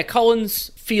 Yeah,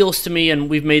 Collins feels to me, and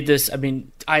we've made this,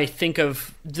 I think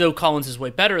of, though Collins is way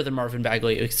better than Marvin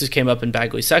Bagley, it just came up in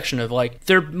Bagley's section of like,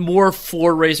 they're more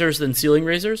floor raisers than ceiling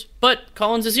raisers, but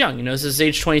Collins is young. This is his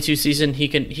age 22 season. He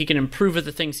can improve at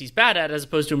the things he's bad at as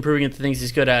opposed to improving at the things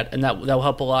he's good at, and that will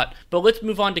help a lot. But let's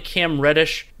move on to Cam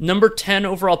Reddish, number 10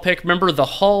 overall pick. Remember, the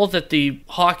haul that the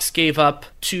Hawks gave up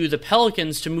to the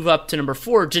Pelicans to move up to number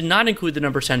 4 did not include the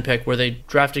number 10 pick where they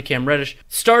drafted Cam Reddish.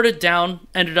 Started down,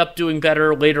 ended up doing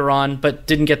better later on, but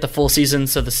didn't get the full season,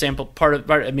 so the sample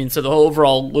so the whole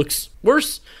overall looks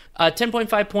worse.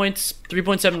 10.5 points,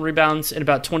 3.7 rebounds in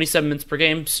about 27 minutes per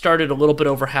game. Started a little bit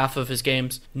over half of his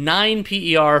games. 9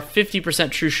 PER,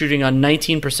 50% true shooting on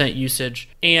 19% usage.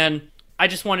 And I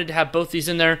just wanted to have both these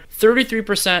in there.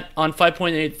 33% on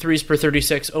 5.8 threes per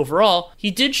 36 overall.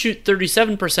 He did shoot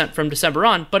 37% from December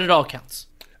on, but it all counts.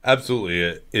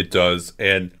 Absolutely, it does.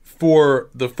 And for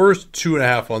the first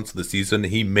 2.5 months of the season,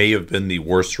 he may have been the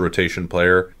worst rotation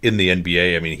player in the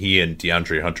NBA. He and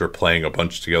DeAndre Hunter playing a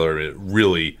bunch together, it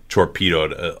really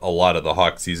torpedoed a lot of the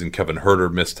Hawks season. Kevin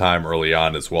Huerter missed time early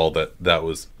on as well. That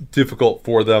was difficult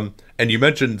for them. And you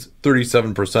mentioned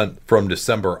 37% from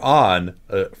December on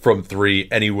from 3,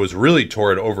 and he was really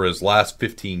torrid over his last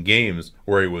 15 games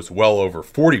where he was well over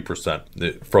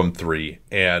 40% from 3,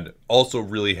 and also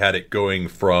really had it going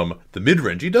from the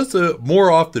mid-range. He does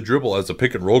more off the dribble as a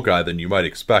pick-and-roll guy than you might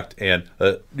expect, and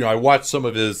I watched some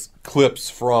of his clips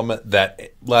from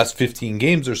that last 15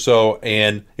 games or so,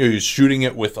 and he was shooting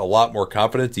it with a lot more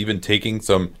confidence, even taking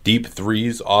some deep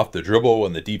threes off the dribble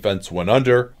when the defense went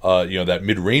under. That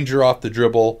mid-ranger off the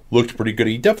dribble looked pretty good.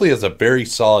 He definitely has a very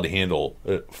solid handle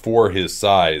for his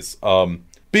size.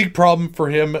 Big problem for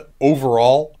him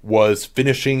overall was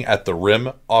finishing at the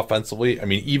rim offensively.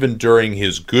 Even during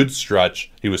his good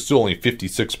stretch, he was still only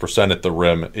 56% at the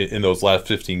rim in those last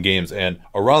 15 games, and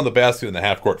around the basket in the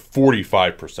half court,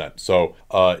 45%. So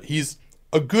he's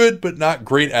a good but not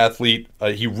great athlete.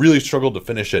 He really struggled to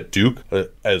finish at Duke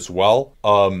as well.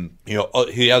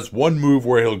 He has one move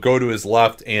where he'll go to his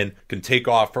left and can take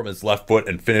off from his left foot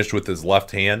and finish with his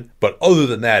left hand. But other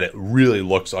than that, it really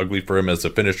looks ugly for him as a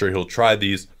finisher. He'll try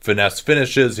these finesse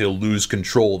finishes. He'll lose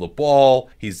control of the ball.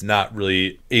 He's not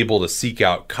really able to seek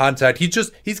out contact.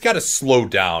 He's got to slow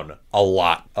down a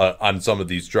lot on some of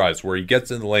these drives where he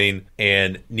gets in the lane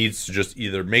and needs to just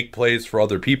either make plays for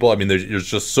other people. There's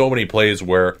just so many plays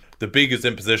where the big is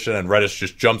in position and Reddish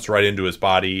just jumps right into his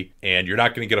body, and you're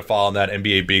not going to get a foul on that.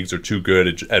 NBA bigs are too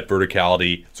good at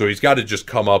verticality, so he's got to just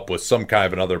come up with some kind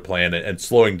of another plan, and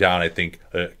slowing down, I think,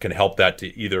 can help that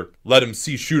to either let him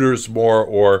see shooters more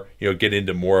or get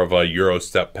into more of a Euro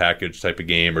step package type of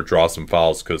game or draw some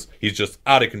fouls, because he's just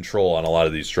out of control on a lot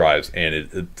of these drives, and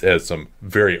it has some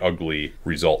very ugly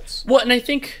results. Well, and I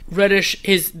think Reddish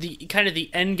is the kind of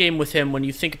the end game with him when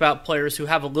you think about players who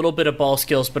have a little bit of ball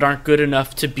skills but aren't good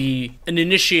enough to be an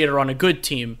initiator on a good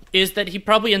team, is that he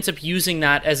probably ends up using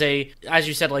that as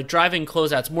you said, like driving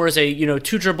closeouts, more as a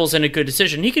 2 dribbles and a good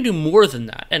decision. He can do more than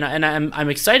that, and I'm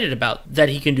excited about that.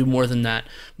 He can do more than that,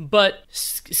 but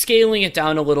scaling it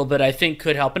down a little bit, I think,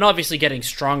 could help, and obviously getting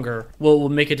stronger will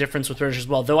make a difference with Reddish as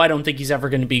well. Though I don't think he's ever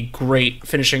going to be great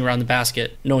finishing around the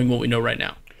basket, knowing what we know right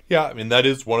now. Yeah, I mean, that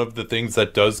is one of the things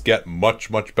that does get much,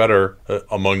 much better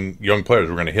among young players.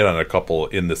 We're going to hit on a couple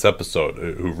in this episode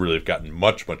who really have gotten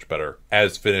much, much better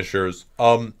as finishers.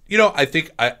 I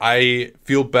think I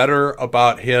feel better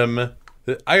about him.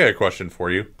 I got a question for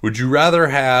you. Would you rather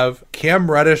have Cam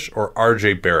Reddish or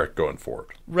RJ Barrett going forward?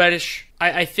 Reddish.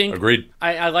 I think. Agreed.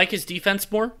 I like his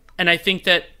defense more. And I think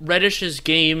that Reddish's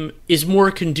game is more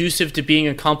conducive to being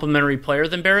a complementary player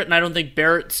than Barrett. And I don't think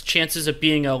Barrett's chances of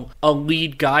being a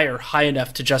lead guy are high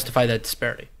enough to justify that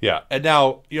disparity. Yeah. And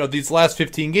now, these last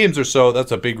 15 games or so,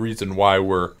 that's a big reason why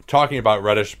we're talking about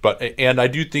Reddish. And I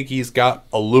do think he's got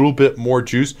a little bit more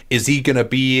juice. Is he going to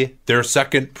be their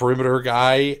second perimeter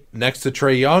guy next to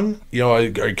Trae Young?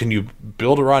 Can you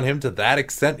build around him to that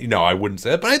extent? I wouldn't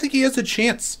say that, but I think he has a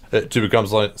chance to become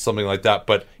something like that.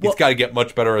 But he's got to get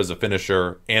much better as a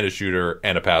finisher and a shooter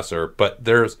and a passer. But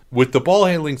with the ball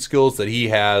handling skills that he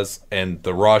has and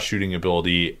the raw shooting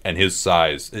ability and his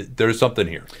size, there's something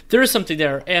here. There is something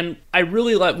there. And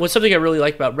something I really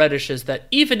like about Reddish is that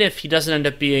even if he doesn't end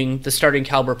up being the starting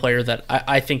caliber player that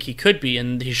I think he could be,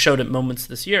 and he showed at moments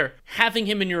this year, having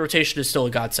him in your rotation is still a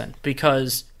godsend,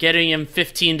 because getting him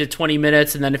 15 to 20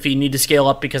 minutes, and then if you need to scale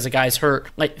up because a guy's hurt,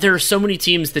 there are so many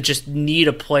teams that just need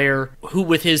a player who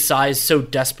with his size so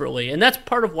desperately. And that's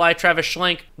part of why Travis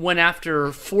Schlenk went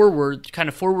after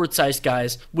forward-sized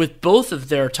guys with both of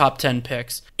their top 10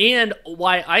 picks, and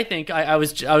why I think I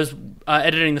was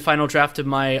editing the final draft of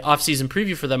my offseason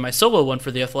preview for them, my solo one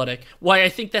for The Athletic, why I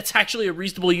think that's actually a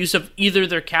reasonable use of either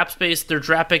their cap space, their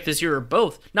draft pick this year, or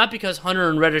both. Not because Hunter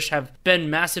and Reddish have been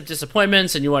massive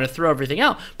disappointments and you want to throw everything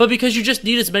out, but because you just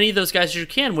need as many of those guys as you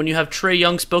can when you have Trae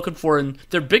Young spoken for, and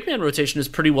their big man rotation is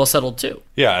pretty well settled too.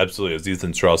 Yeah, absolutely. As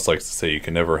Ethan Strauss likes to say, you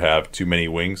can never have too many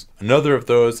wings. Another of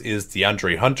those is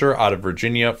DeAndre Hunter out of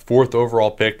Virginia, 4th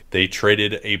overall pick. They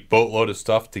traded a boatload of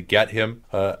stuff to get him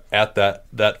at that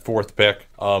 4th pick.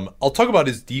 I'll talk about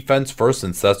his defense first,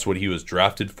 since that's what he was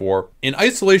drafted for. In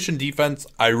isolation defense,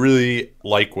 I really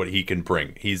like what he can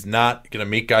bring. He's not going to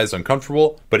make guys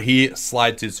uncomfortable, but he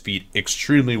slides his feet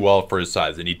extremely well for his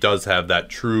size, and he does have that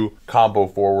true combo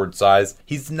forward size.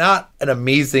 He's not an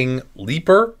amazing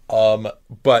leaper,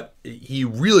 but he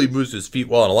really moves his feet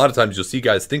well, and a lot of times you'll see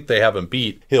guys think they have him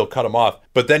beat, he'll cut him off,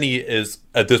 but then he is,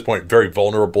 at this point, very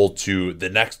vulnerable to the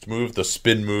next move, the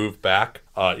spin move back.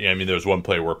 There was one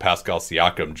play where Pascal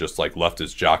Siakam just left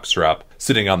his jock strap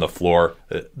sitting on the floor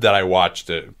that I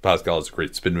watched. Pascal has a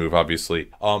great spin move, obviously.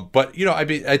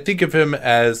 I think of him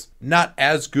as not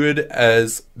as good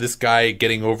as this guy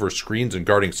getting over screens and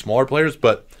guarding smaller players,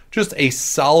 but just a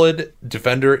solid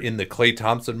defender in the Klay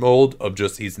Thompson mold of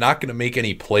just, he's not going to make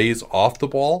any plays off the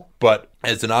ball, but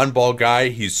as an on-ball guy,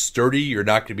 he's sturdy. You're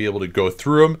not going to be able to go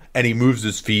through him, and he moves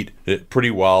his feet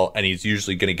pretty well, and he's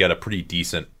usually going to get a pretty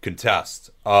decent contest.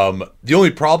 The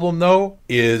only problem, though,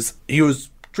 is he was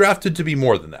drafted to be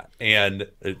more than that and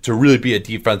to really be a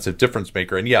defensive difference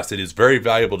maker. And yes, it is very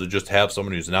valuable to just have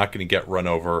someone who's not going to get run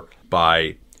over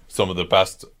by some of the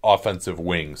best offensive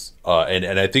wings.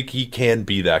 And I think he can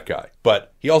be that guy.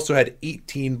 But he also had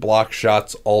 18 block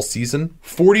shots all season.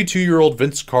 42-year-old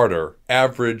Vince Carter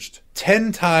averaged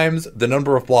 10 times the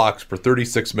number of blocks per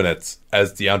 36 minutes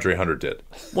as DeAndre Hunter did.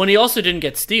 When he also didn't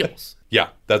get steals. Yeah,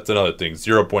 that's another thing.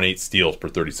 0.8 steals per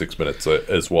 36 minutes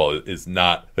as well is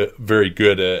not very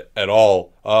good at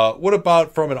all. What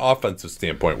about from an offensive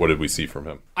standpoint? What did we see from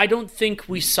him? I don't think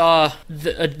we saw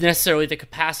necessarily the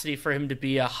capacity for him to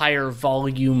be a higher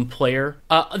volume player.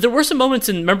 There were some moments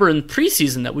in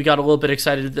preseason that we got a little bit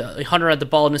excited. Hunter had the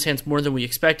ball in his hands more than we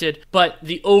expected, but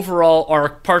the overall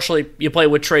arc, partially you play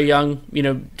with Trae Young.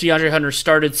 DeAndre Hunter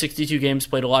started 62 games,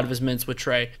 played a lot of his minutes with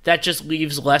Trae. That just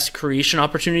leaves less creation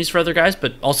opportunities for other guys,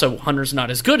 but also Hunter's not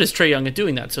as good as Trae Young at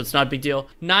doing that, so it's not a big deal.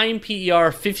 9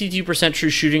 PER, 52% true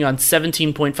shooting on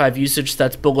 17.5 usage.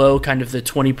 That's below kind of the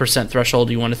 20% threshold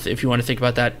if you want to think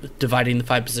about that, dividing the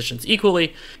 5 positions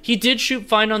equally. He did shoot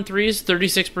fine on threes,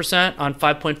 36% on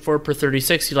 5.4 per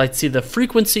 36. You'd like to see the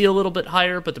frequency a little bit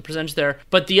higher, but the percentage there.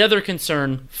 But the other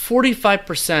concern,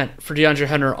 45% for DeAndre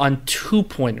Hunter on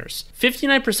 2-pointers.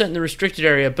 59% in the restricted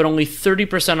area, but only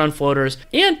 30% on floaters.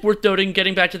 And worth noting,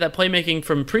 getting back to that playmaking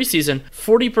from preseason,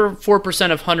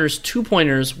 44% of Hunter's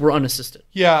 2-pointers were unassisted.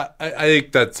 Yeah, I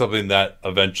think that's something that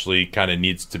eventually kind of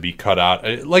needs to be cut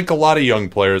out. Like a lot of young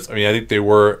players, I think they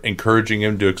were encouraging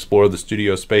him to explore the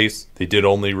studio space. They did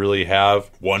only really have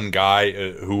one guy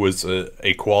who was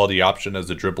a quality option as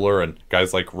a dribbler, and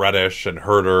guys like Reddish and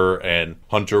Herter and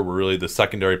Hunter were really the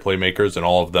secondary playmakers, and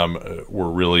all of them were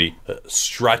really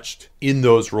stretched in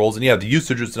those roles. And yeah, the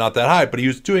usage is not that high, but he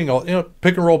was doing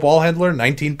pick and roll ball handler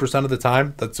 19% of the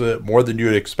time. That's more than you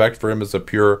would expect for him as a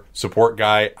pure support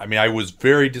guy. I mean, I was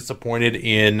very disappointed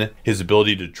in his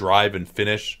ability to drive and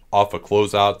finish off of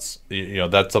closeouts.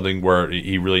 That's something where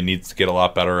he really needs to get a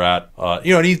lot better at.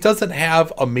 And he doesn't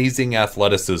have amazing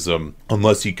athleticism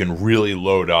unless he can really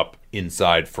load up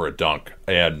inside for a dunk.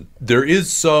 And there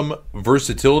is some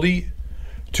versatility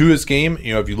to his game.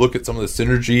 If you look at some of the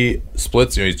synergy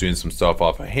splits, he's doing some stuff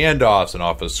off of handoffs and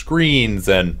off of screens,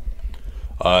 and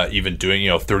even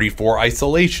doing 34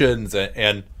 isolations,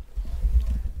 and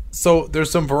so there's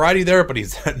some variety there, but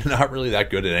he's not really that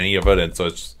good at any of it. And so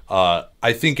it's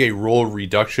I think a role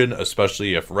reduction,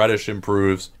 especially if Reddish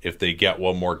improves, if they get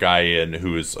one more guy in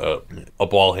who is a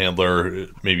ball handler,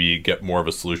 maybe get more of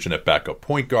a solution at backup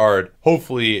point guard.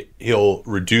 Hopefully he'll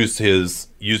reduce his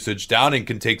usage down and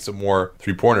can take some more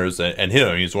three-pointers and hit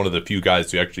him. He's one of the few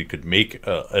guys who actually could make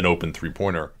an open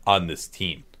three-pointer on this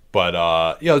team.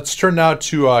 But let's turn now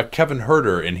to Kevin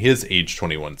Huerter in his age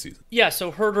 21 season. Yeah,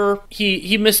 so Huerter,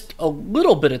 he missed a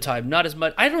little bit of time, not as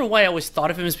much. I don't know why I always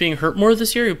thought of him as being hurt more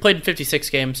this year. He played in 56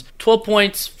 games, 12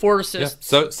 points, 4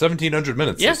 assists. Yeah, 1,700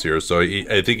 minutes this year. So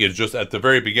I think it's just at the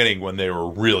very beginning when they were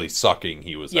really sucking,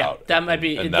 he was out. Yeah, that might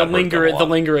be the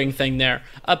lingering thing there.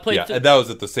 And that was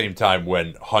at the same time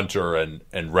when Hunter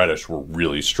and Reddish were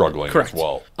really struggling as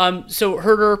well. So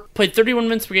Huerter played 31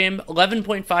 minutes per game,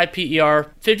 11.5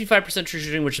 PER, 55% true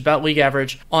shooting, which is about league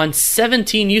average, on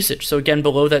 17 usage. So again,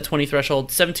 below that 20 threshold,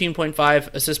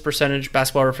 17.5 assist percentage,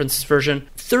 Basketball References version,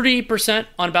 38%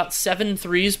 on about 7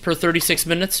 threes per 36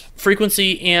 minutes,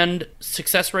 frequency and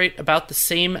success rate about the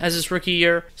same as his rookie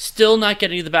year, still not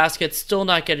getting to the basket, still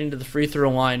not getting to the free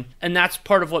throw line, and that's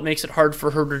part of what makes it hard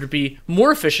for Huerter to be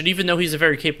more efficient, even though he's a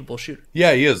very capable shooter.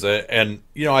 Yeah, he is, and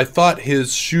I thought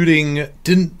his shooting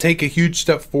didn't take a huge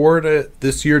step forward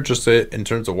this year, just in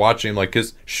terms of watching, like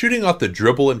his shooting off the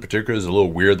dribble in particular is a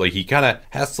little weird. Like he kind of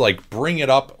has to bring it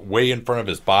up way in front of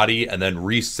his body and then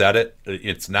reset it.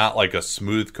 It's not like a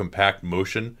smooth, compact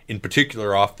motion, in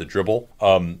particular off the dribble.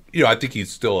 I think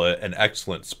he's still an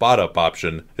excellent spot up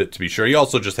option to be sure. He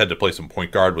also just had to play some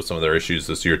point guard with some of their issues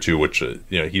this year too, which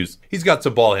he's got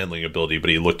some ball handling ability, but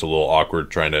he looked a little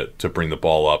awkward trying to bring the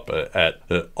ball up at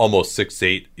almost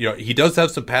 6'8". He does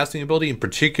have some passing ability. In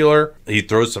particular, he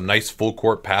throws some nice full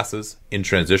court passes in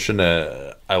transition.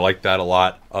 I like that a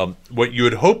lot. What you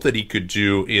would hope that he could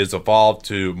do is evolve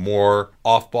to more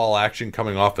off-ball action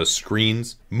coming off of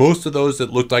screens. Most of those,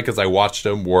 it looked like as I watched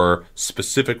him, were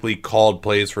specifically called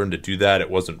plays for him to do that.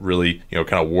 It wasn't really,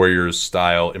 kind of Warriors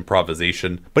style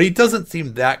improvisation. But he doesn't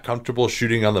seem that comfortable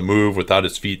shooting on the move without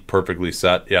his feet perfectly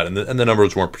set. Yeah, and the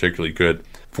numbers weren't particularly good.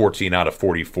 14 out of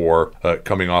 44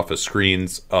 coming off of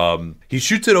screens. He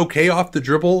shoots it okay off the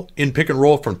dribble in pick and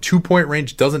roll from 2-point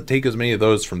range. Doesn't take as many of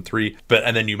those from 3.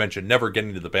 And then you mentioned never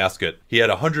getting to the basket. He had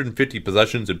 150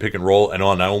 possessions in pick and roll, and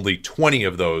on only 20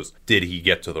 of those did he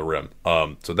get to the rim.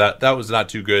 So that was not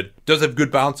too good. Does have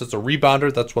good bounce as a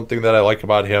rebounder. That's one thing that I like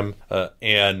about him.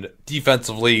 And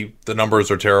defensively, the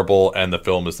numbers are terrible, and the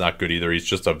film is not good either. He's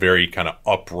just a very kind of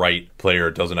upright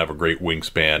player. Doesn't have a great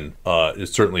wingspan.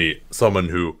 Is certainly someone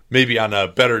who maybe on a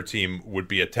better team would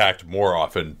be attacked more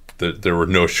often. There were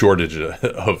no shortage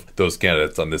of those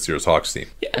candidates on this year's Hawks team.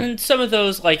 Yeah, and some of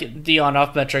those, like the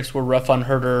on-off metrics, were rough on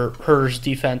Huerter's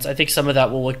defense. I think some of that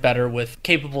will look better with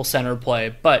capable center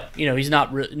play, but he's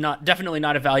definitely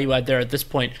not a value add there at this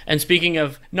point. And speaking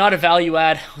of not a value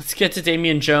add, let's get to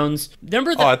Damian Jones.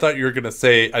 I thought you were gonna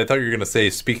say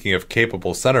speaking of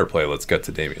capable center play, let's get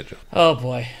to Damian Jones. Oh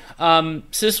boy.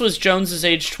 So this was Jones's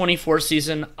age 24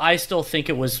 season. I still think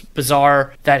it was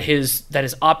bizarre that his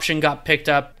option got picked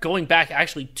up. Going back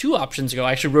actually 2 options ago,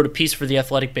 I actually wrote a piece for the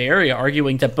Athletic Bay Area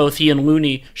arguing that both he and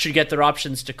Looney should get their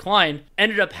options declined.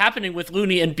 Ended up happening with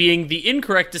Looney and being the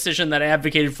incorrect decision that I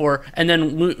advocated for, and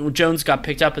then Jones got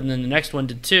picked up, and then the next one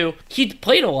did too. He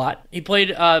played a lot. He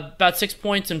played about 6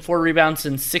 points and 4 rebounds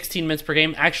in 16 minutes per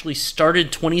game. Actually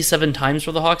started 27 times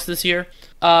for the Hawks this year.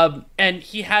 And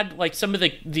he had some of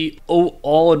the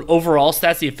all and overall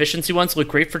stats, the efficiency ones look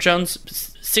great for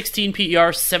Jones. 16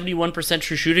 PER, 71%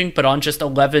 true shooting, but on just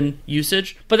 11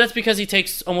 usage. But that's because he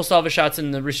takes almost all of his shots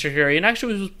in the restricted area, and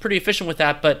actually was pretty efficient with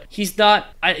that. But he's not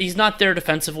there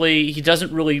defensively. He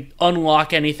doesn't really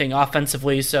unlock anything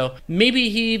offensively. So maybe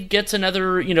he gets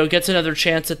another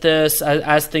chance at this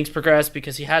as things progress,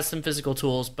 because he has some physical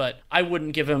tools. But I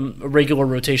wouldn't give him regular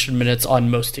rotation minutes on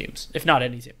most teams, if not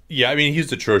any team. Yeah, I mean,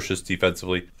 he's atrocious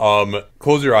defensively.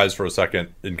 Close your eyes for a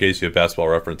second in case you have Basketball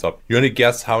Reference up. You want to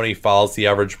guess how many fouls he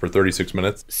averaged per 36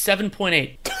 minutes?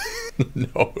 7.8.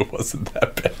 No, it wasn't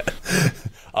that bad.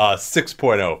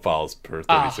 6.0 fouls per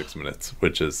 36 minutes,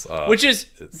 which is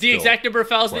the exact number of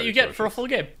fouls that you get for a full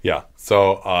game. Yeah.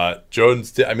 So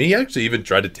Jones, he actually even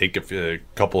tried to take a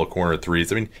couple of corner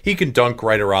threes. I mean, he can dunk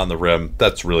right around the rim.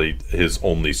 That's really his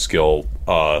only skill.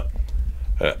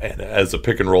 And as a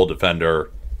pick and roll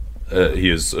defender, he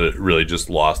is really just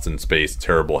lost in space,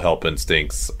 terrible help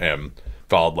instincts, and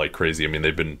fouled like crazy. I mean,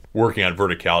 they've been working on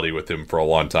verticality with him for a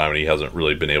long time, and he hasn't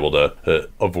really been able to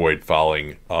avoid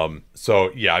fouling.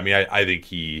 So, yeah, I mean, I think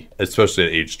he, especially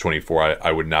at age 24,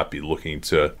 I would not be looking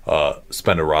to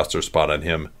spend a roster spot on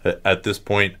him at this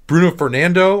point. Bruno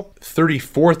Fernando,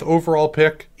 34th overall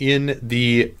pick in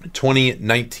the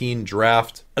 2019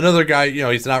 draft. Another guy,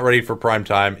 he's not ready for prime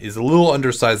time. He's a little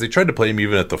undersized. They tried to play him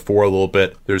even at the 4 a little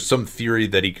bit. There's some theory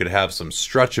that he could have some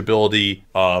stretch ability,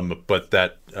 but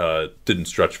that didn't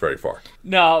stretch very far.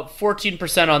 No,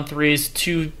 14% on threes,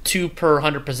 two per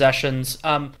 100 possessions.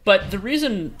 But the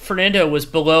reason Fernando was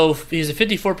below, he's a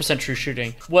 54% true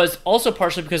shooting, was also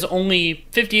partially because only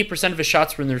 58% of his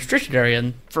shots were in the restricted area.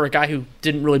 And for a guy who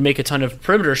didn't really make a ton of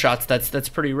perimeter shots, that's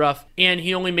pretty rough. And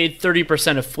he only made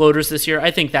 30% of floaters this year.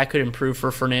 I think that could improve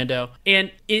for Fernando.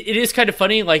 And it is kind of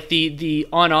funny, like the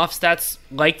on-off stats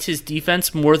liked his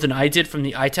defense more than I did from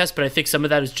the eye test, but I think some of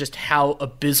that is just how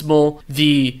abysmal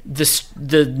the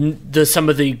some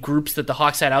of the groups that the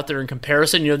Hawks had out there in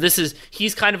comparison.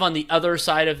 He's kind of on the other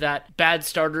side of that bad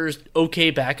starters,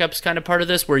 okay backups kind of part of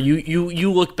this, where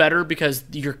you look better because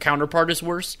your counterpart is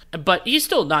worse. But he's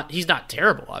not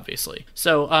terrible, obviously.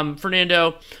 So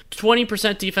Fernando,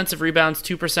 20% defensive rebounds,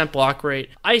 2% block rate.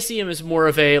 I see him as more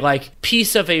of a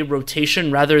piece of a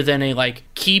rotation rather than a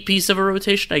key piece of a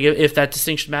rotation, if that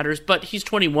distinction matters. But he's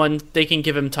 21. They can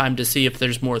give him time to see if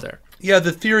there's more there. Yeah,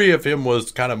 the theory of him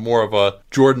was kind of more of a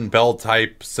Jordan Bell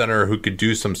type center who could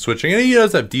do some switching. And he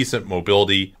does have decent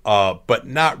mobility, but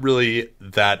not really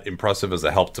that impressive as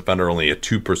a help defender. Only a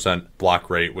 2% block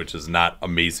rate, which is not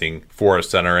amazing for a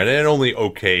center, and only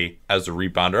okay as a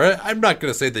rebounder. I'm not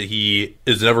going to say that he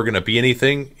is never going to be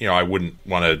anything. I wouldn't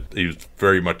want to. He was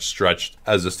very much stretched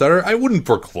as a starter. I wouldn't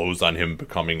foreclose on him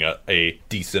becoming a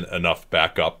decent enough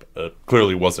backup.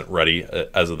 Clearly wasn't ready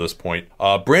as of this point.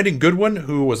 Brandon Goodwin,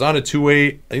 who was on a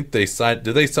two-way, I think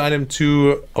did they sign him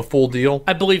to a full deal?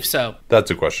 I believe so.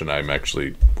 That's a question I'm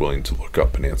actually willing to look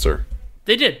up and answer.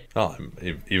 They did. Oh,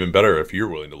 even better if you're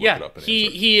willing to look it up and answer.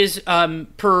 He is,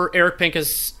 per Eric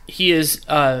Pincus, his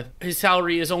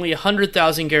salary is only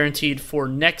 $100,000 guaranteed for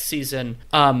next season.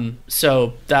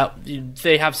 So that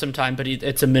they have some time, but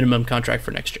it's a minimum contract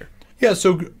for next year. Yeah,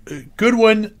 so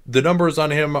Goodwin, the numbers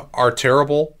on him are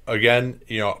terrible. Again,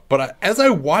 but as I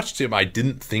watched him, I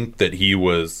didn't think that he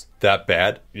was that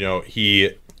bad.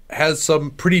 He has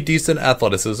some pretty decent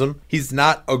athleticism. He's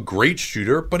not a great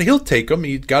shooter, but he'll take them.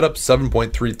 He got up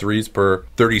 7.3 threes per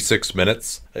 36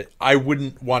 minutes. I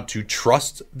wouldn't want to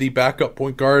trust the backup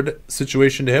point guard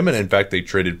situation to him, and in fact, they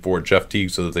traded for Jeff Teague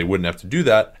so that they wouldn't have to do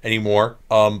that anymore.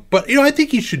 But I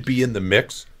think he should be in the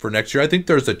mix for next year. I think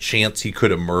there's a chance he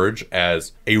could emerge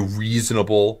as a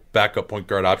reasonable backup point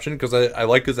guard option because I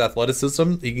like his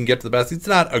athleticism. He can get to the basket. It's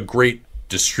not a great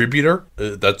distributor.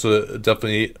 That's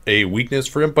definitely a weakness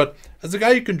for him, but as a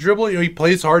guy who can dribble, he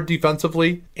plays hard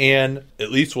defensively and at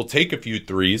least will take a few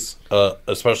threes,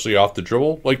 especially off the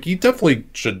dribble. He definitely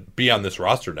should be on this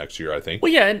roster next year, I think.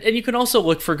 Well, yeah, and you can also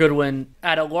look for Goodwin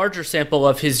at a larger sample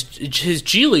of his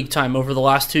G League time over the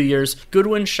last 2 years.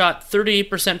 Goodwin shot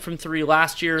 38% from three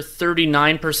last year,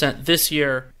 39% this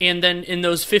year, and then in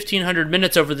those 1,500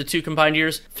 minutes over the two combined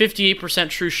years, 58%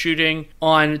 true shooting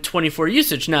on 24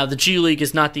 usage. Now, the G League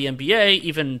is not the NBA,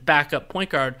 even backup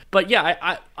point guard, but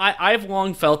yeah, I've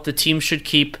long felt the team should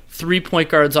keep 3 point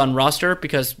guards on roster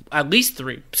because at least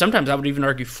 3. Sometimes I would even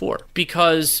argue 4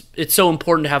 because it's so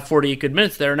important to have 48 good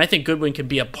minutes there. And I think Goodwin can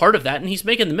be a part of that, and he's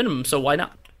making the minimum, so why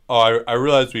not? Oh, I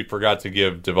realized we forgot to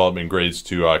give development grades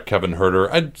to Kevin Huerter.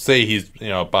 I'd say he's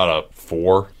about a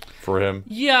 4 for him.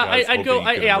 Yeah, I'd go.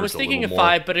 I was thinking a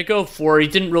 5, but I'd go 4. He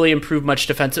didn't really improve much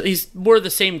defensively. He's more the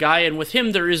same guy, and with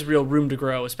him, there is real room to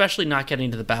grow, especially not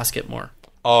getting to the basket more.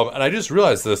 And I just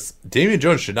realized this. Damian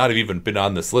Jones should not have even been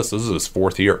on this list. This is his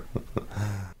 4th year.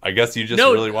 I guess you just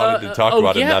really wanted to talk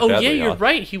about him that badly. Oh, yeah, you're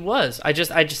right. He was. I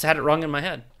just had it wrong in my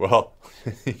head. Well,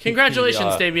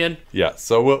 congratulations, Damian. Yeah,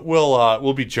 so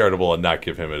we'll be charitable and not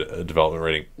give him a development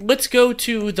rating. Let's go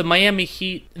to the Miami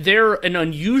Heat. They're an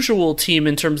unusual team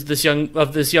in terms of this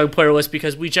young player list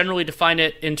because we generally define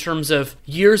it in terms of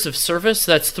years of service.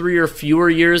 That's 3 or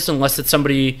fewer years, unless it's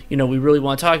somebody we really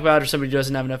want to talk about or somebody who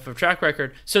doesn't have enough of a track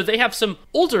record. So they have some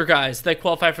older guys that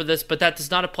qualify for this, but that does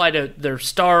not apply to their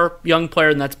star young player,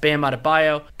 and that's that's Bam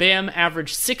Adebayo. Bam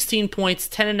averaged 16 points,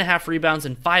 10.5 rebounds,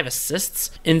 and 5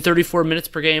 assists in 34 minutes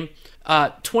per game.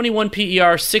 21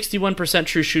 PER, 61%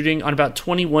 true shooting on about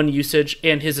 21 usage,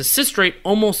 and his assist rate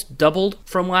almost doubled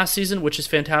from last season, which is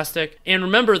fantastic. And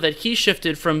remember that he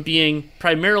shifted from being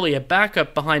primarily a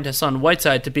backup behind Hassan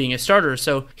Whiteside to being a starter,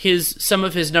 so some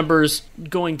of his numbers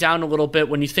going down a little bit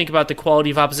when you think about the quality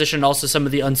of opposition and also some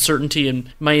of the uncertainty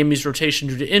in Miami's rotation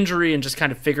due to injury and just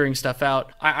kind of figuring stuff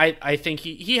out. I think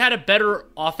he had a better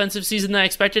offensive season than I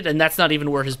expected, and that's not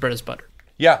even where his bread is buttered.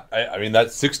 Yeah, I mean,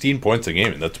 that's 16 points a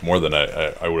game, and that's more than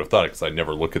I would have thought, because I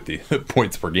never look at the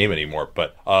points per game anymore.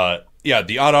 But yeah,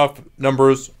 the on-off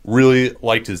numbers, really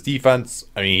liked his defense.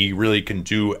 I mean, he really can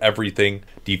do everything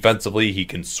defensively. He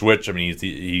can switch. I mean,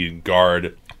 he can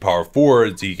guard power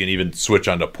forwards. He can even switch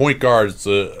onto point guards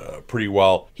pretty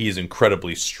well. He's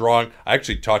incredibly strong. I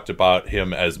actually talked about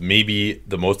him as maybe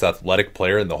the most athletic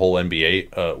player in the whole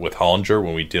NBA with Hollinger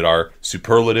when we did our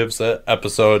superlatives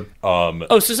episode.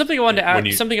 So something I wanted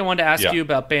to ask you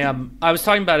about Bam. I was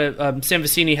talking about it. Sam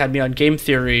Vecini had me on Game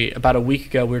Theory about a week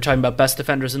ago. We were talking about best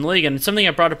defenders in the league, and something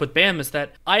I brought up with Bam is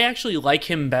that I actually like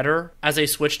him better as a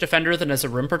switch defender than as a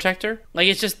rim protector. Like,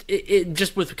 it's just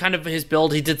just with kind of his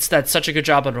build, he did that such a good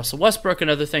job on Russell Westbrook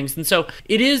and other things, and so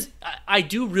I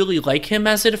do really like him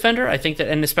as a defender. I think that,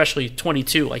 and especially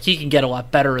 22, like, he can get a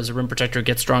lot better as a rim protector,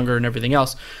 get stronger and everything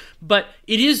else. But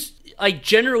it is, like,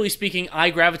 generally speaking, I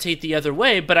gravitate the other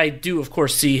way, but I do, of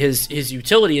course, see his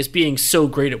utility as being so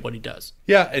great at what he does.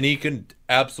 Yeah, and he can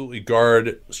absolutely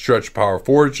guard stretch power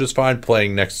forwards just fine,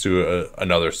 playing next to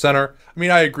another center. I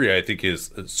mean, I agree. I think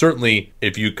certainly,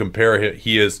 if you compare him,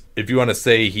 if you want to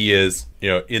say he is,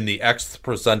 in the X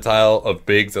percentile of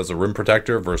bigs as a rim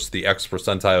protector versus the X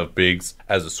percentile of bigs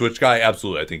as a switch guy,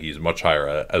 absolutely, I think he's much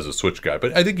higher as a switch guy.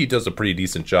 But I think he does a pretty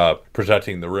decent job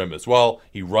protecting the rim as well.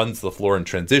 He runs the floor in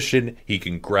transition. He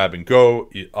can grab and go.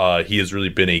 He has really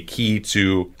been a key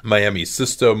to Miami's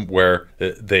system, where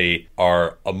they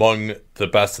are among the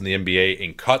best in the NBA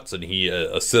in cuts, and he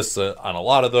assists on a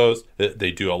lot of those.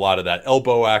 They do a lot of that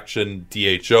elbow action,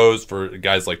 DHOs for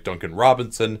guys like Duncan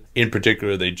Robinson. In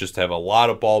particular, they just have a lot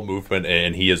of ball movement,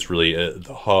 and he is really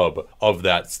the hub of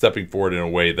that, stepping forward in a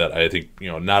way that I think,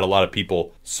 not a lot of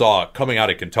people saw coming out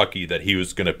of Kentucky, that he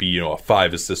was going to be, a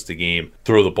 5 assist a game,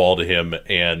 throw the ball to him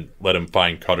and let him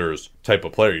find cutters type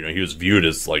of player. He was viewed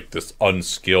as like this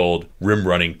unskilled rim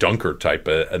running dunker type,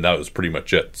 and that was pretty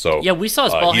much it. So yeah, we saw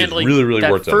his ball handling really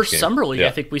that first summer league. Yeah.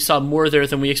 I think we saw more there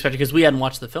than we expected because we hadn't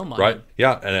watched the film on right him.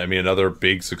 Yeah, and I mean, another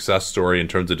big success story in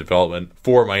terms of development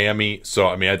for Miami. So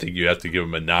I mean, I think you have to give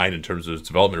him a 9 in terms of his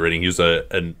development rating. He was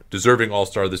a deserving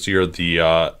all-star this year. The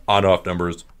on-off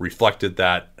numbers reflected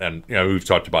that, and we've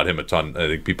talked about him a ton. I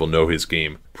think people know his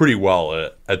game pretty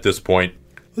well at this point.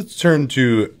 Let's turn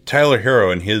to Tyler Hero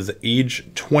and his age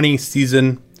 20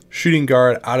 season. Shooting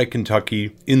guard out of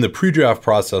Kentucky. In the pre-draft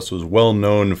process, was well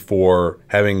known for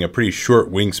having a pretty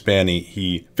short wingspan.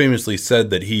 He famously said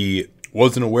that he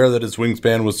wasn't aware that his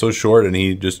wingspan was so short, and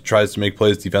he just tries to make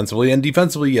plays defensively. And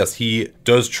defensively, yes, he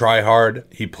does try hard.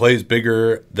 He plays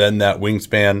bigger than that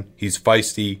wingspan. He's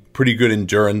feisty, pretty good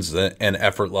endurance and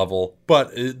effort level.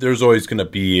 But there's always going to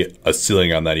be a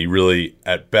ceiling on that. He really,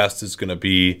 at best, is going to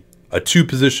be a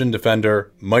 2-position defender,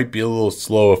 might be a little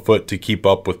slow of foot to keep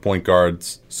up with point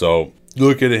guards. So you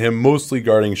look at him mostly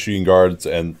guarding shooting guards,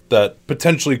 and that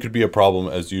potentially could be a problem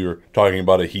as you're talking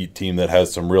about a Heat team that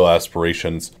has some real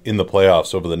aspirations in the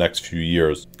playoffs over the next few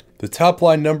years. The top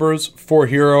line numbers for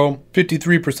Hero: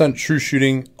 53% true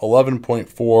shooting,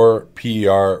 11.4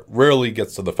 PER, rarely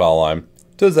gets to the foul line.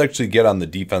 Does actually get on the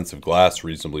defensive glass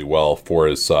reasonably well for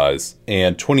his size,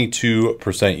 and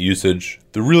 22% usage.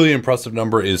 The really impressive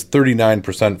number is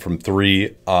 39% from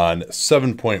 3 on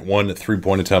 7.1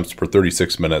 three-point attempts per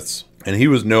 36 minutes. And he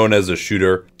was known as a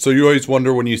shooter. So you always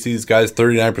wonder when you see these guys,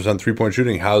 39% three-point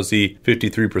shooting, how's he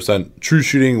 53% true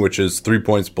shooting, which is 3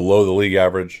 points below the league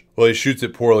average? Well, he shoots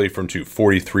it poorly from 2,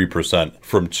 43%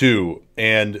 from 2.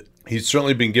 And he's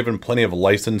certainly been given plenty of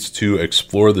license to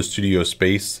explore the studio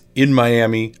space in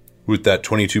Miami, with that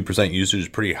 22%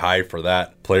 usage pretty high for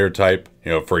that player type.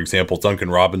 For example, Duncan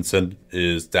Robinson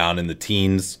is down in the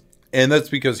teens. And that's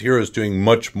because Hero is doing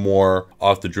much more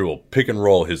off the dribble. Pick and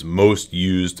roll, his most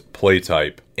used play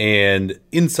type. And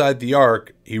inside the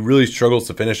arc, he really struggles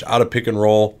to finish out of pick and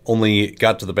roll. Only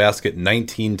got to the basket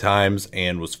 19 times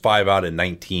and was 5 out of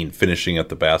 19 finishing at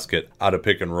the basket out of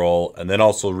pick and roll. And then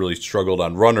also really struggled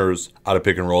on runners out of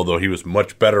pick and roll, though he was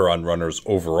much better on runners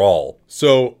overall.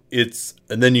 So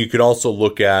and then you could also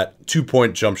look at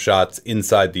 2-point jump shots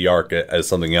inside the arc as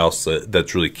something else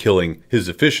that's really killing his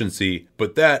efficiency.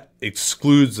 But that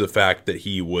excludes the fact that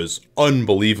he was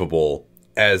unbelievable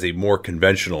as a more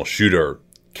conventional shooter.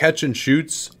 Catch and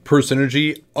shoots per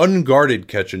synergy, unguarded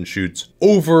catch and shoots,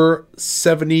 over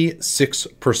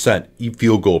 76%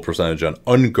 field goal percentage on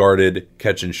unguarded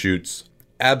catch and shoots.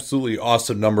 Absolutely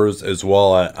awesome numbers as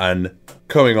well on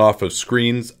coming off of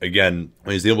screens. Again,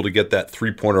 when he's able to get that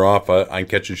three-pointer off on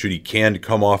catch and shoot, he can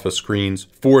come off of screens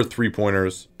for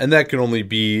three-pointers. And that can only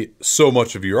be so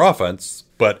much of your offense,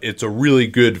 but it's a really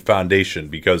good foundation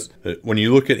because when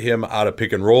you look at him out of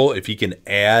pick and roll, if he can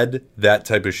add that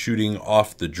type of shooting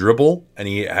off the dribble, and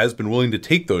he has been willing to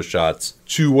take those shots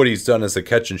to what he's done as a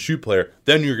catch and shoot player,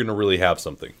 then you're going to really have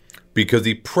something. Because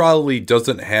he probably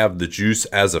doesn't have the juice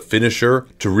as a finisher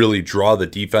to really draw the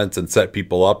defense and set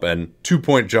people up, and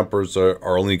two-point jumpers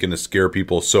are only going to scare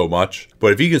people so much.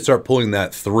 But if he can start pulling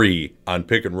that three on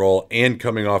pick and roll and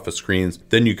coming off of screens,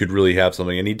 then you could really have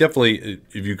something. And he definitely,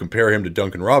 if you compare him to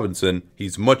Duncan Robinson,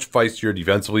 he's much feistier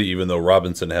defensively, even though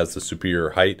Robinson has the superior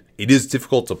height. It is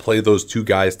difficult to play those two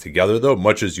guys together, though,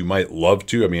 much as you might love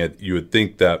to. I mean, you would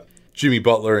think that Jimmy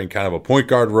Butler in kind of a point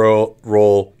guard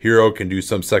role. Hero can do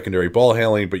some secondary ball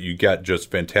handling, but you get just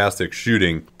fantastic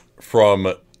shooting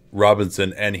from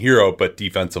Robinson and Hero, but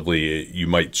defensively you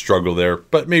might struggle there.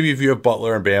 But maybe if you have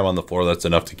Butler and Bam on the floor, that's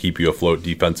enough to keep you afloat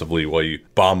defensively while you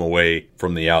bomb away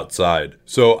from the outside.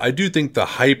 So I do think the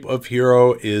hype of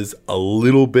Hero is a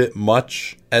little bit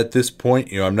much at this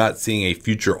point. I'm not seeing a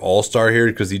future all-star here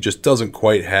because he just doesn't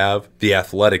quite have the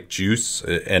athletic juice.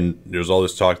 And there's all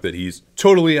this talk that he's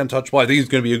totally untouchable. I think he's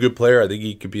going to be a good player. I think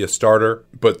he could be a starter,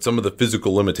 but some of the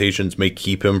physical limitations may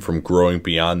keep him from growing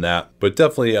beyond that. But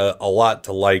definitely a lot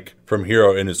to like from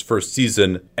Hero in his first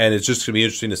season. And it's just going to be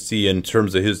interesting to see in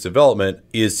terms of his development.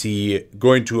 Is he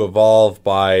going to evolve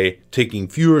by taking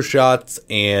fewer shots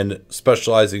and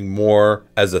specializing more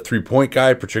as a three-point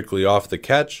guy, particularly off the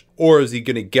catch? Or is he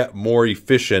going to get more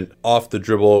efficient off the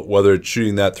dribble, whether it's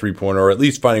shooting that three-pointer or at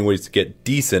least finding ways to get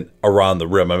decent around the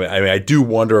rim? I mean, I do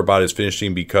wonder about his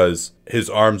finishing because his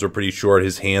arms are pretty short,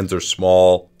 his hands are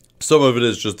small. Some of it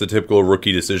is just the typical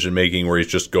rookie decision-making where he's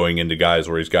just going into guys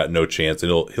where he's got no chance,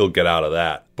 and he'll get out of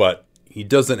that. But he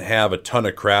doesn't have a ton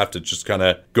of craft to just kind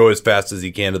of go as fast as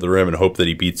he can to the rim and hope that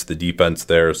he beats the defense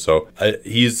there. So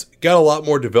he's got a lot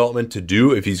more development to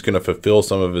do if he's going to fulfill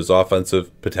some of his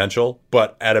offensive potential.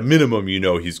 But at a minimum,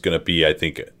 he's going to be, I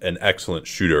think, an excellent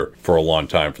shooter for a long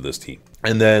time for this team.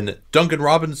 And then Duncan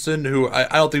Robinson, who I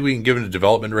don't think we can give him a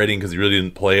development rating because he really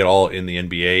didn't play at all in the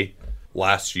NBA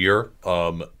last year.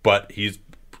 But he's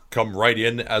come right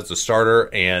in as a starter,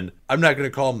 and I'm not going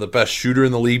to call him the best shooter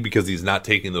in the league because he's not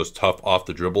taking those tough off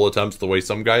the dribble attempts the way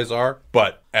some guys are.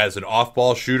 But as an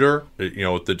off-ball shooter,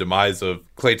 with the demise of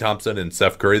Klay Thompson and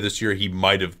Steph Curry this year, he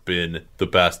might have been the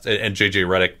best. And JJ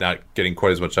Redick not getting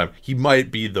quite as much time. He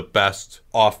might be the best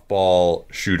off-ball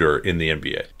shooter in the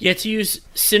NBA. Yeah, to use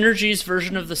Synergy's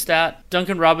version of the stat,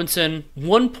 Duncan Robinson,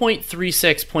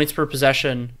 1.36 points per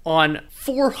possession on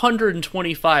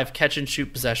 425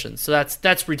 catch-and-shoot possessions. So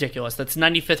that's ridiculous. That's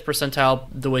 95th percentile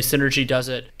the way Synergy does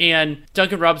it. And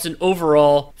Duncan Robinson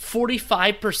overall,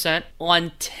 45%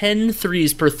 on 10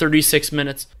 threes per 36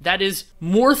 minutes. That is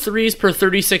more threes per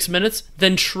 36 minutes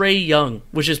than Trae Young,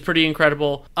 which is pretty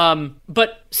incredible.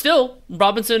 But still,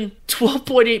 Robinson,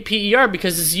 12.8 PER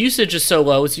because his usage is so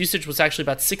low. His usage was actually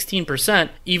about 16%,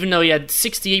 even though he had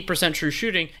 68% true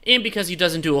shooting, and because he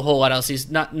doesn't do a whole lot else. He's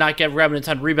not grabbing a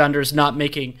ton of rebounders,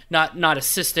 not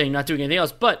assisting, not doing anything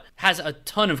else, but has a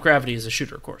ton of gravity as a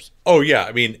shooter, of course. Oh, yeah.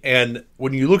 I mean, and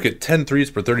when you look at 10 threes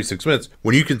per 36 minutes,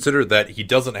 when you consider that he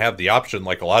doesn't have the option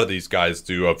like a lot of these guys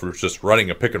do of just running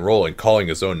a pick and roll and calling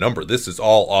his own number, this is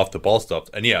all off the ball stuff.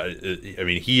 And yeah, I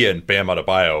mean, he and Bam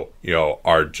Adebayo,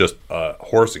 are just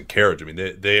horse and carriage. I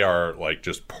mean, they are like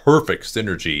just perfect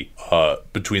synergy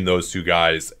between those two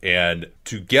guys. And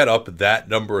to get up that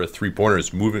number of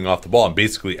three-pointers moving off the ball, and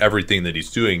basically everything that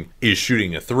he's doing is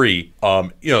shooting a three,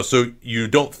 so you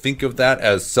don't think of that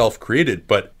as self-created,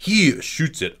 but he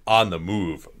shoots it on the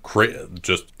move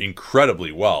just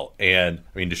incredibly well. And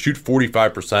I mean, to shoot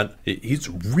 45%, he's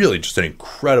really just an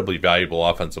incredibly valuable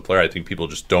offensive player. I think people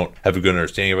just don't have a good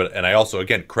understanding of it. And I also,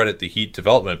 again, credit the Heat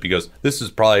development because this is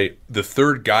probably the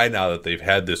third guy now that they've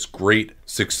had this great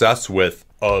success with,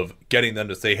 of getting them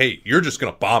to say, hey, you're just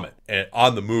going to bomb it. And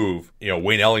on the move,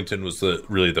 Wayne Ellington was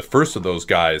really the first of those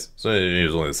guys. So he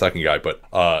was only the second guy, but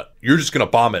you're just going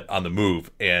to bomb it on the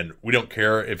move. And we don't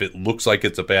care if it looks like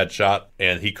it's a bad shot.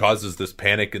 And he causes this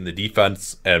panic in the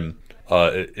defense, and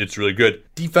it's really good.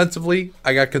 Defensively,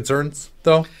 I got concerns,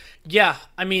 though. Yeah,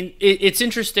 I mean, it's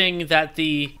interesting that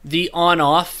the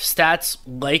on-off stats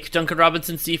like Duncan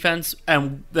Robinson's defense,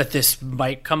 and that this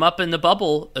might come up in the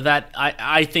bubble, that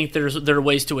I think there are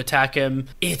ways to attack him.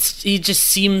 He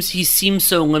seems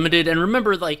so limited. And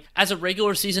remember, like, as a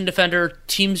regular season defender,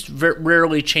 teams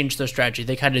rarely change their strategy.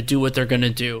 They kind of do what they're going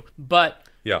to do. But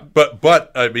yeah,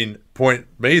 but I mean, point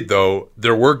made, though,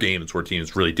 there were games where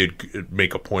teams really did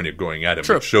make a point of going at him.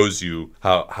 True. It shows you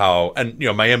how and, you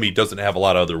know, Miami doesn't have a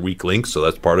lot of other weak links, so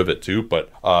that's part of it, too.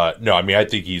 But, no, I mean, I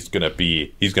think he's going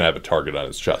to have a target on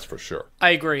his chest for sure.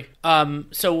 I agree.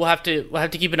 So we'll have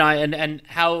to keep an eye and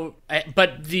how,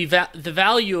 but the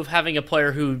value of having a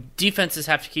player who defenses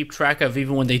have to keep track of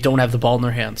even when they don't have the ball in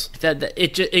their hands, that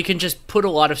it can just put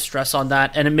a lot of stress on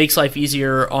that, and it makes life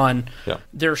easier on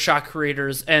their shot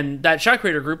creators. And that shot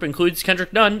creator group includes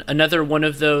Kendrick Nunn, another one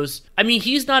of those. I mean,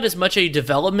 he's not as much a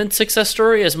development success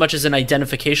story as much as an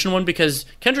identification one, because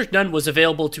Kendrick Nunn was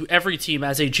available to every team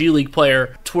as a G League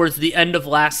player towards the end of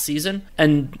last season,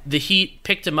 and the Heat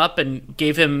picked him up and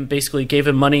gave him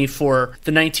money for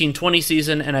the 19-20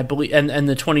 season, and I believe and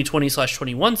the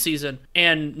 2020/21 season.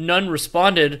 And Nunn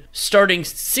responded, starting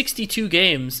 62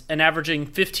 games and averaging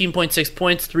 15.6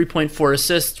 points, 3.4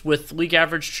 assists, with league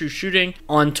average true shooting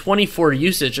on 24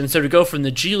 usage. And so to go from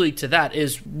the G League to that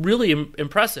is really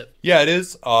impressive. Yeah, it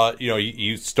is.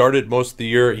 He started most of the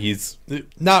year. He's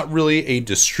not really a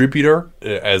distributor,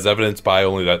 as evidenced by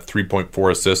only that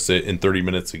 3.4 assists in 30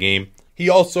 minutes a game. He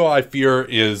also, I fear,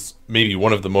 is maybe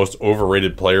one of the most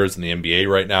overrated players in the NBA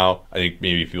right now. I think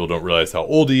maybe people don't realize how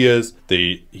old he is.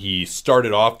 He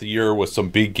started off the year with some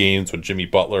big games when Jimmy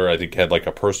Butler, I think, had like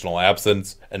a personal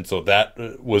absence. And so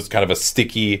that was kind of a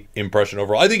sticky impression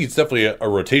overall. I think he's definitely a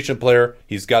rotation player.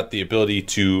 He's got the ability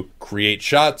to create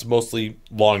shots, mostly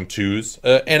long twos.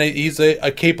 And he's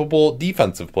a capable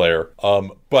defensive player.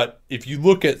 But if you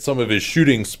look at some of his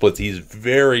shooting splits, he's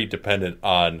very dependent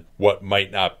on what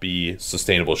might not be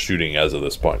sustainable shooting as of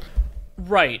this point.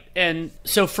 Right. And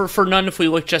so for Nunn, if we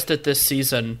look just at this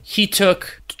season, he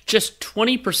took just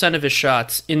 20% of his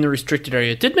shots in the restricted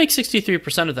area, did make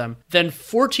 63% of them, then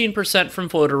 14% from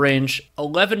floater range,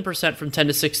 11% from 10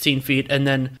 to 16 feet, and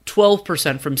then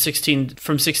 12% from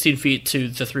 16 feet to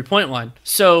the three-point line.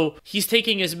 So he's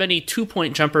taking as many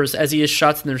two-point jumpers as he is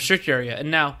shots in the restricted area.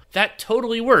 And now that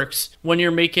totally works when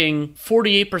you're making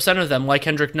 48% of them like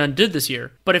Kendrick Nunn did this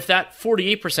year. But if that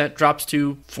 48% drops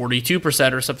to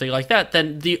 42% or something like that,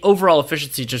 then the overall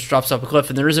efficiency just drops off a cliff,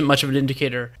 and there isn't much of an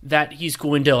indicator that he's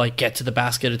going to like get to the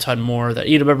basket a ton more. That,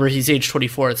 you know, remember, he's age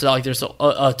 24. It's not like there's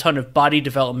a ton of body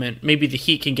development. Maybe the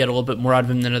Heat can get a little bit more out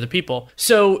of him than other people.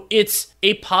 So it's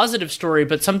a positive story,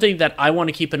 but something that I want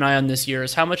to keep an eye on this year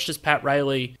is how much does Pat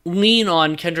Riley lean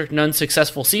on Kendrick Nunn's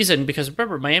successful season? Because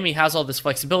remember, Miami has all this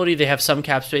flexibility. They have some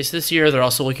cap space this year. They're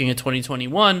also looking at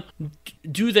 2021.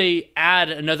 Do they add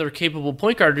another capable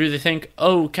point guard, or do they think,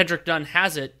 oh, Kendrick Nunn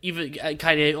has it, even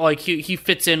kind of like he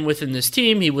fits in within this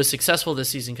team, he was successful this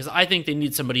season? Because I think they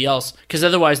need somebody else, because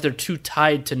otherwise they're too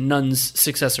tied to Nunn's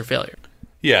success or failure.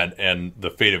 Yeah, and the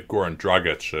fate of Goran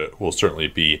Dragic will certainly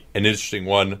be an interesting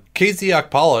one. KZ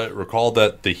Okpala, recall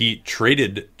that the Heat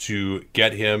traded to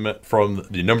get him from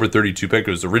the number 32 pick.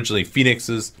 It was originally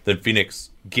Phoenix's, then Phoenix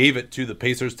gave it to the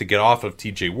Pacers to get off of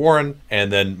TJ Warren,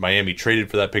 and then Miami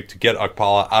traded for that pick to get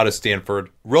Okpala out of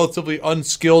Stanford. Relatively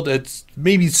unskilled. It's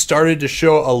maybe started to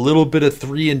show a little bit of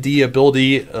 3-and-D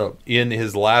ability in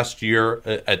his last year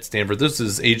at Stanford. This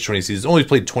is age 20 season. Only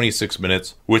played 26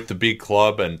 minutes with the big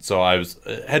club, and so I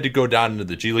had to go down into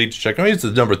the G League to check. I mean, he's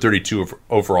the number 32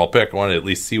 overall pick. I wanted to at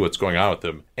least see what's going on with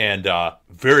him, and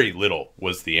very little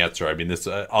was the answer. I mean, this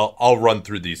I'll run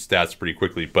through these stats pretty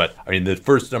quickly, but I mean, the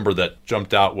first number that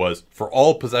jumped out was for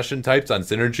all possession types on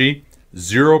Synergy,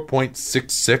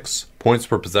 0.66 points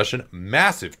per possession.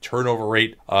 Massive turnover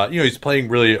rate. He's playing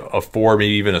really a 4,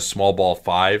 maybe even a small ball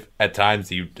 5. At times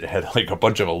he had like a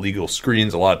bunch of illegal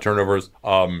screens, a lot of turnovers.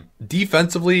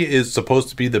 Defensively is supposed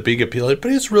to be the big appeal,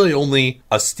 but it's really only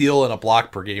a steal and a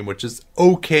block per game, which is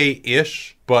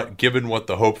okay-ish. But given what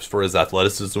the hopes for his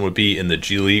athleticism would be in the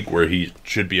G League, where he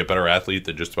should be a better athlete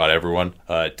than just about everyone,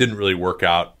 it didn't really work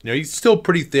out. He's still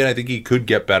pretty thin. I think he could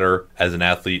get better as an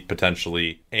athlete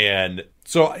potentially. And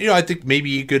so, I think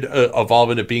maybe he could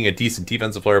evolve into being a decent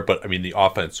defensive player, but, I mean, the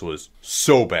offense was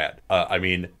so bad.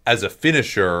 As a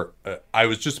finisher, I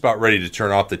was just about ready to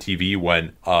turn off the TV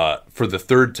when, for the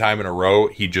third time in a row,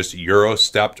 he just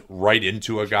Euro-stepped right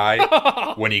into a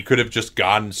guy when he could have just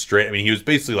gone straight. I mean, he was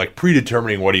basically, like,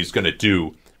 predetermining what he's going to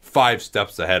do, 5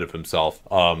 steps ahead of himself.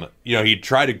 He'd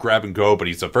try to grab and go, but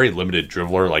he's a very limited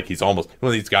dribbler. Like, he's almost one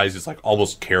of these guys who's like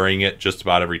almost carrying it just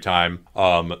about every time.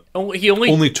 He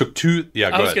only took 2. Yeah,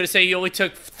 I was going to say he only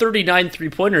took 39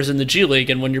 3-pointers in the G League,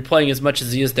 and when you're playing as much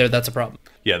as he is there, that's a problem.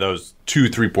 Yeah, those 2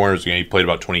 3-pointers again. He played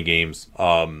about 20 games.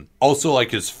 Also,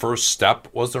 like, his first step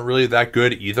wasn't really that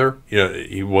good either.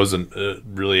 He wasn't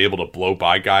really able to blow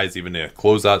by guys even in a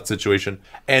closeout situation.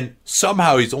 And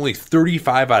somehow he's only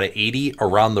 35 out of 80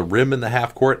 around the rim in the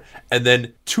half court, and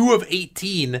then 2 of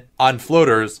 18 on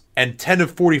floaters and 10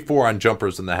 of 44 on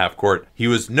jumpers in the half court. He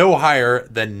was no higher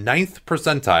than 9th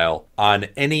percentile on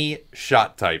any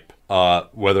shot type,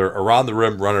 whether around the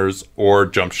rim runners or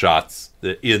jump shots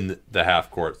in the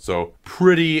half court. So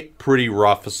pretty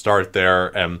rough start there.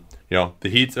 And the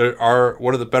Heat are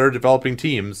one of the better developing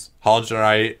teams. Hollinger and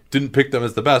I didn't pick them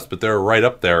as the best, but they're right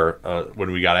up there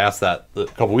when we got asked that a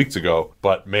couple weeks ago.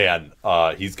 But man,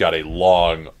 he's got a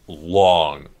long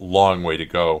way to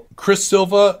go. Chris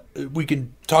Silva, we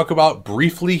can talk about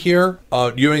briefly here.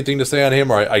 Do you have anything to say on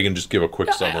him, or I can just give a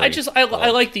quick summary? I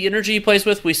like the energy he plays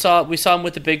with. We saw him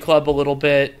with the big club a little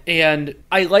bit, and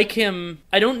I like him.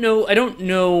 I don't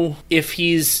know if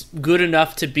he's good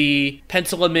enough to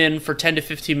pencil him in for 10 to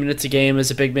 15 minutes a game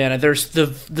as a big man. There's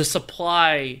the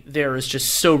supply there is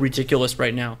just so ridiculous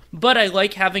right now. But I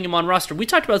like having him on roster. We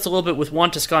talked about this a little bit with Juan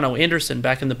Toscano Anderson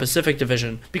back in the Pacific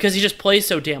Division because he just plays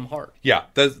so damn hard. Yeah,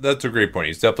 that's a great point.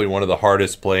 He's definitely one of the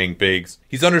hardest playing bigs.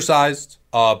 He's undersized,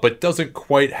 but doesn't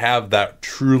quite have that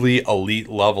truly elite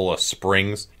level of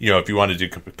springs. If you wanted to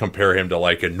compare him to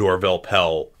like a Norvell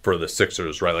Pell for the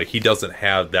Sixers, right? Like, he doesn't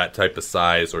have that type of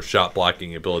size or shot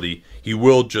blocking ability. He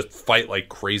will just fight like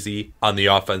crazy on the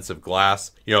offensive glass.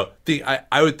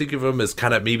 I would think of him as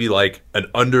kind of maybe like an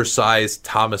undersized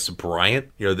Thomas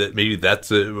Bryant. That maybe that's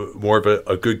more of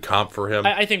a good comp for him.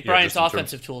 I think Bryant's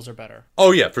offensive tools are better.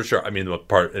 Oh yeah, for sure. I mean,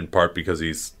 in part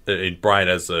because Bryant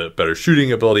has a better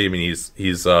shooting ability. I mean,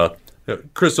 he's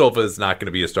Chris Silva is not going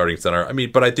to be a starting center. I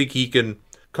mean, but I think he can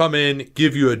come in,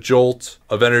 give you a jolt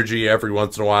of energy every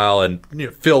once in a while, and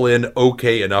fill in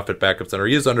okay enough at backup center.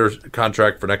 He is under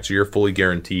contract for next year, fully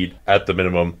guaranteed at the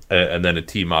minimum, and then a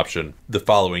team option the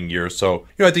following year. So,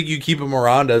 I think you keep him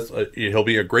around as he'll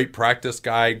be a great practice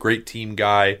guy, great team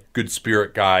guy, good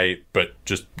spirit guy, but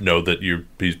just know that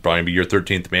he's probably gonna be your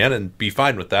 13th man, and be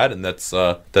fine with that, and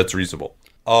that's reasonable.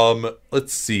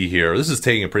 Let's see here. This is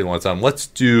taking a pretty long time. Let's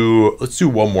do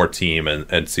one more team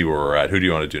and see where we're at. Who do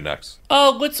you want to do next?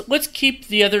 Let's keep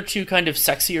the other two kind of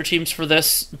sexier teams for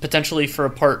this, potentially for a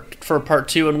part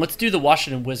 2, and let's do the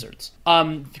Washington Wizards.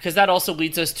 Because that also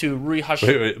leads us to Rui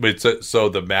Hachimura. Wait. So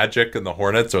the Magic and the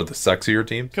Hornets are the sexier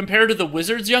team compared to the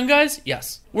Wizards, young guys?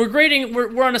 Yes. We're grading.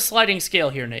 We're on a sliding scale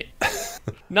here, Nate.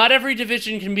 Not every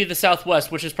division can be the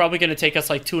Southwest, which is probably going to take us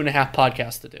like 2.5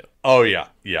 podcasts to do. Oh yeah.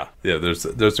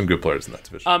 There's some good players in that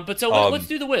division. But let's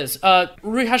do the Wiz.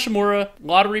 Rui Hachimura,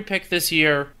 lottery pick this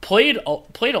year, played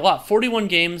a lot, 41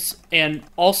 games, and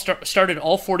started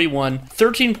all 41.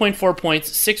 13.4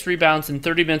 points, 6 rebounds, and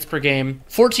 30 minutes per game.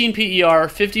 14 PER,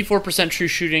 54% true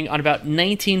shooting on about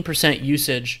 19%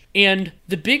 usage. And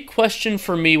the big question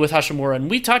for me with Hachimura, and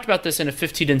we talked about this in a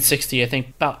 15 and 60, I think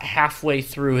about halfway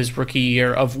through his rookie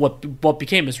year of what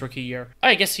became his rookie year.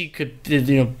 I guess he could,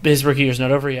 his rookie year's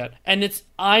not over yet. And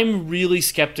I'm really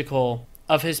skeptical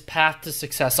of his path to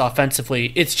success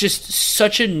offensively. It's just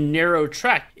such a narrow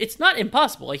track. It's not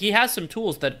impossible. Like, he has some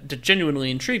tools that genuinely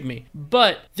intrigue me,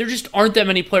 but there just aren't that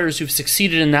many players who've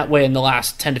succeeded in that way in the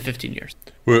last 10 to 15 years.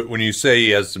 When you say he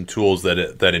has some tools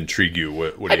that intrigue you,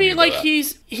 what do you mean by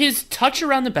that? His touch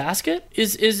around the basket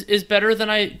is better than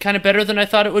I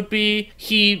thought it would be.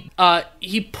 He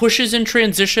pushes in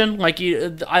transition. Like,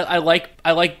 I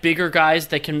like bigger guys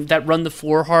that run the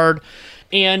floor hard.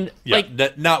 And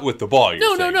not with the ball.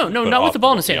 No, not with the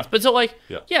ball in his hands. But so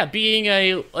being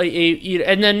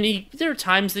and then there are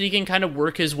times that he can kind of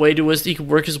work his way to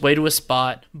a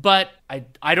spot. But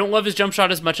I don't love his jump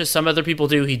shot as much as some other people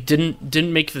do. He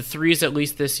didn't make the threes at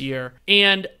least this year,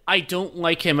 and I don't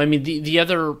like him. I mean, the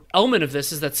other element of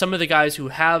this is that some of the guys who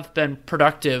have been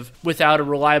productive without a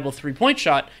reliable 3-point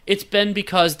shot, it's been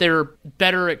because they're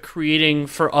better at creating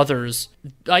for others.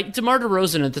 Like DeMar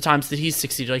DeRozan at the times that he's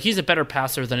succeeded, like, he's a better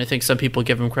passer than I think some people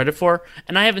give him credit for,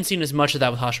 and I haven't seen as much of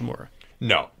that with Hachimura.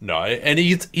 No, and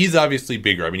he's obviously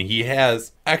bigger. I mean, he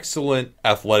has excellent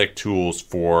athletic tools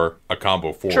for a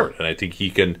combo forward, sure. And I think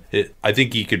he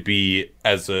could be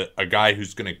as a guy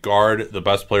who's going to guard the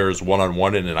best players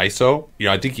one-on-one in an ISO.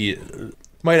 I think he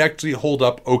might actually hold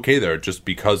up okay there just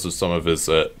because of some of his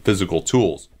physical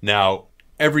tools. Now,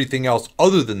 everything else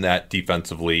other than that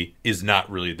defensively is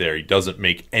not really there. He doesn't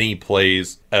make any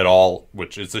plays at all,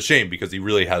 which is a shame because he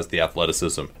really has the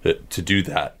athleticism to do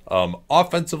that.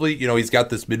 Offensively, he's got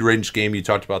this mid-range game. You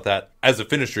talked about that. As a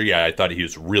finisher, yeah, I thought he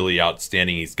was really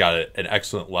outstanding. He's got an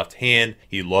excellent left hand.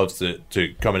 He loves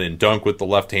to come in and dunk with the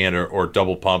left hand or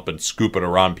double pump and scoop it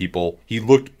around people. He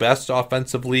looked best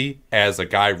offensively as a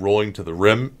guy rolling to the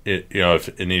rim.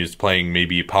 And he was playing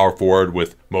maybe power forward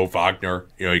with Mo Wagner.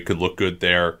 He could look good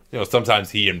there.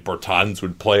 Sometimes he and Bertans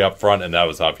would play up front, and that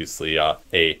was obviously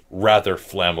a rather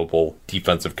flammable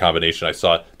defensive combination. I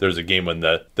saw there's a game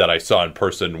that I saw in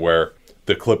person where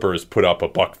the Clippers put up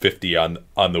 $150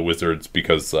 on the Wizards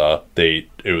because it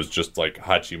was just like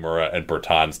Hachimura and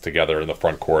Bertans together in the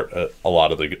front court a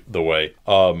lot of the way.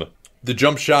 The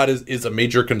jump shot is a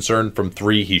major concern from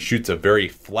three. He shoots a very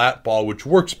flat ball, which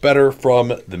works better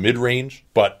from the mid-range.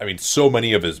 But, so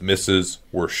many of his misses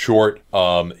were short.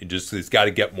 He's got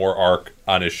to get more arc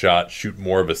on his shot, shoot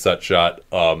more of a set shot.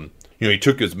 He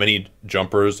took as many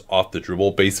jumpers off the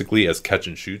dribble, basically, as catch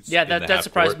and shoots. Yeah, that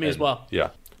surprised me as well.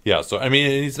 Yeah, so,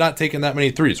 he's not taking that many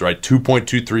threes, right?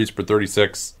 2.2 threes per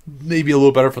 36. Maybe a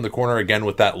little better from the corner. Again,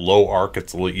 with that low arc,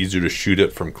 it's a little easier to shoot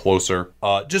it from closer.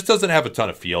 Just doesn't have a ton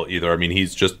of feel either.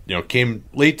 He's just, came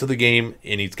late to the game,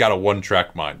 and he's got a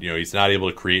one-track mind. He's not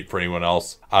able to create for anyone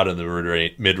else out in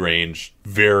the mid-range.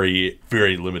 Very,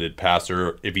 very limited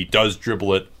passer. If he does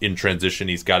dribble it in transition,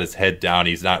 he's got his head down.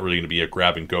 He's not really going to be a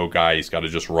grab-and-go guy. He's got to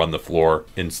just run the floor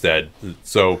instead.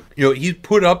 So, he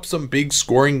put up some big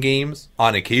scoring games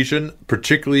on occasion,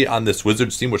 particularly on this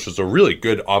Wizards team, which was a really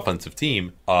good offensive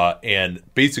team. And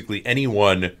basically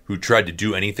anyone who tried to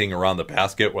do anything around the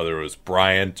basket, whether it was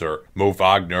Bryant or Mo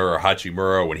Wagner or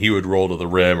Hachimura when he would roll to the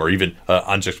rim, or even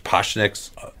Andrzej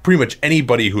Pashniks, pretty much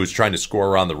anybody who was trying to score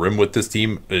around the rim with this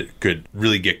team could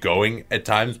really get going at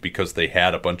times because they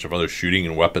had a bunch of other shooting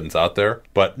and weapons out there.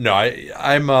 But no,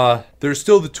 I'm there's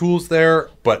still the tools there,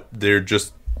 but they're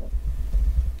just,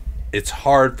 it's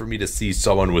hard for me to see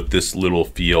someone with this little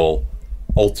feel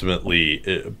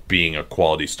ultimately being a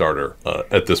quality starter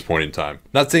at this point in time.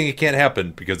 Not saying it can't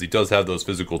happen because he does have those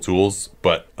physical tools,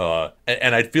 but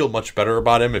and I'd feel much better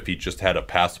about him if he just had a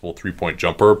passable 3-point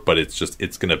jumper, but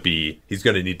he's going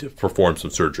to need to perform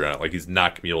some surgery on it. Like, he's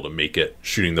not going to be able to make it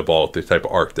shooting the ball with the type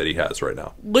of arc that he has right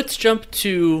now. Let's jump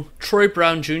to Troy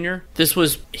Brown Jr. This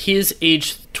was his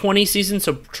age 20 season,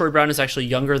 so Troy Brown is actually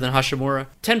younger than Hachimura.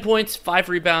 10 points, 5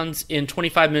 rebounds in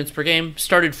 25 minutes per game.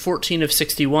 Started 14 of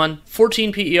 61.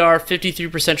 14 PER,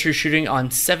 53% true shooting on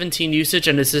 17 usage,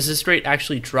 and his assist rate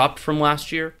actually dropped from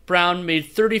last year. Brown made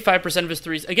 35% of his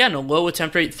threes. Again, a low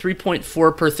attempt rate,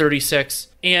 3.4 per 36.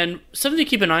 And something to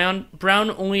keep an eye on,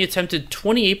 Brown only attempted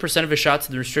 28% of his shots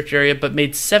in the restricted area, but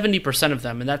made 70% of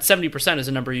them. And that 70% is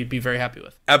a number you'd be very happy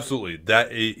with.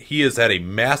 Absolutely. He has had a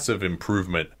massive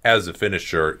improvement as a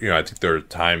finisher. I think there are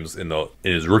times in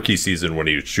his rookie season when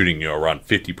he was shooting, around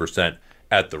 50%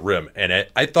 at the rim. And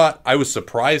I was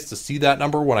surprised to see that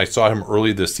number when I saw him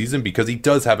early this season because he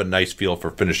does have a nice feel for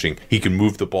finishing. He can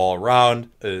move the ball around,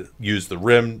 use the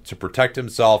rim to protect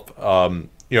himself.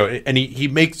 And he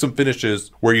makes some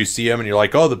finishes where you see him and you're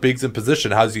like, oh, the big's in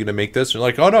position. How's he going to make this? And you're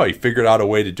like, oh, no, he figured out a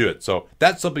way to do it. So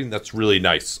that's something that's really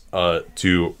nice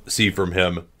to see from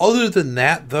him. Other than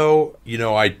that, though,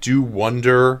 I do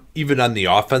wonder, even on the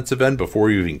offensive end,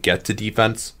 before you even get to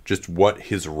defense, just what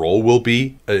his role will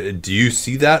be. Do you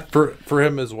see that for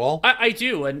him as well? I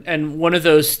do. And one of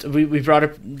those, we brought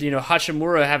up,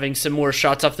 Hachimura having some more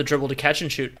shots off the dribble to catch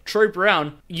and shoot. Troy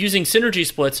Brown, using synergy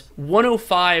splits,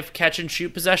 105 catch and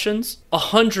shoot possessions,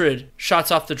 100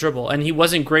 shots off the dribble. And he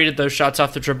wasn't great at those shots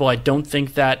off the dribble. I don't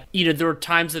think that, there were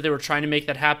times that they were trying to make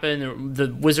that happen.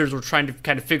 The Wizards were trying to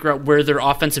kind of figure out where their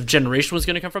offensive generation was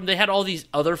going to come from. They had all these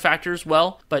other factors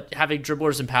but having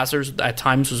dribblers and passers at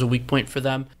times was a weak point for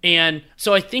them. And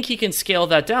so I think he can scale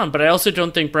that down, but I also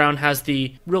don't think Brown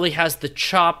really has the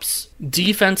chops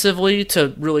defensively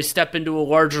to really step into a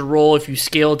larger role if you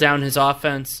scale down his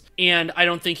offense. And I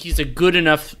don't think he's a good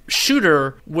enough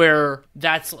shooter where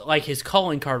that's like his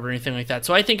calling card or anything like that.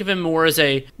 So I think of him more as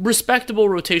a respectable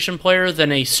rotation player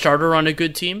than a starter on a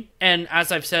good team. And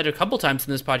as I've said a couple times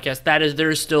in this podcast, there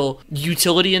is still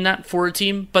utility in that for a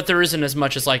team, but there isn't as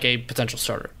much as like a potential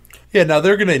starter. Yeah, now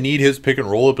they're going to need his pick and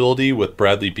roll ability with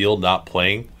Bradley Beal not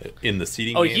playing in the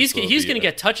seeding game. He's going to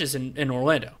get touches in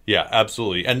Orlando. Yeah,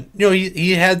 absolutely. And,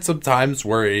 he had some times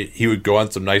where he would go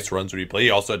on some nice runs when he played. He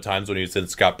also had times when he was in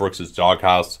Scott Brooks'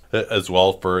 doghouse as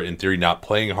well for, in theory, not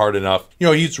playing hard enough.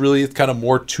 He's really kind of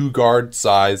more two-guard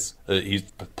size He's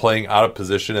playing out of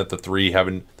position at the three.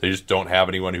 They just don't have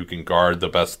anyone who can guard the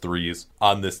best threes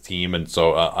on this team, and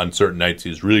so on certain nights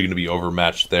he's really going to be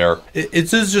overmatched there.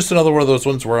 It's just another one of those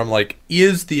ones where I'm like,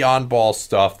 is the on-ball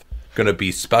stuff going to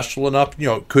be special enough?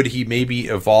 Could he maybe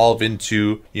evolve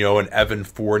into an Evan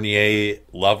Fournier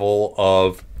level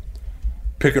of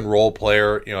pick and roll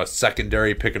player, a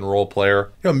secondary pick and roll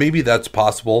player? Maybe that's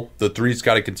possible. The three's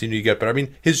got to continue to get better. I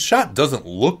mean, his shot doesn't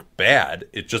look bad.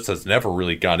 It just has never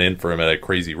really gone in for him at a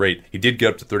crazy rate. He did get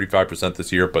up to 35%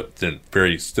 this year, but then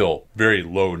very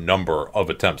low number of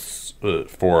attempts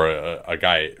for a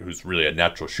guy who's really a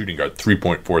natural shooting guard.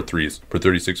 3.4 threes per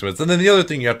 36 minutes. And then the other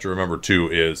thing you have to remember too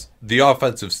is the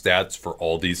offensive stats for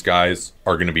all these guys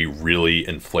are going to be really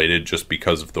inflated just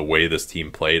because of the way this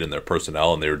team played and their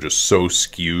personnel, and they were just so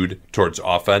skewed towards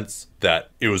offense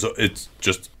that it's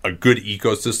just a good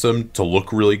ecosystem to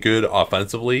look really good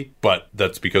offensively, but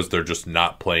that's because they're just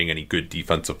not playing any good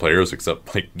defensive players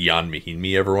except like Jan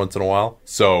Mahinmi every once in a while.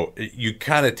 So you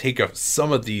kind of take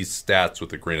some of these stats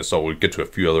with a grain of salt. We'll get to a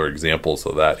few other examples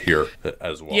of that here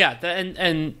as well. Yeah,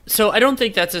 and so I don't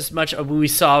think that's as much we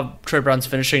saw Troy Brown's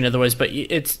finishing in other ways, but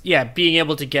it's being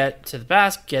able to get to the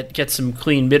basket, get some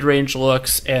clean mid-range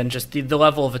looks, and just the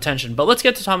level of attention. But let's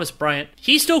get to Thomas Bryant.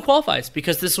 He still qualifies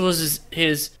because this was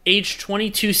his age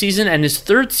 22 season and his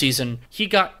third season. He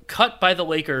got cut by the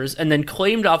Lakers and then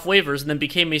claimed off waivers and then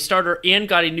became a starter and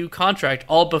got a new contract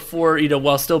all before,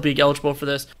 while still being eligible for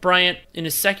this. Bryant, in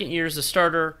his second year as a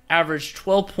starter, averaged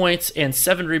 12 points and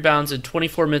 7 rebounds in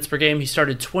 24 minutes per game. He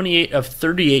started 28 of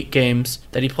 38 games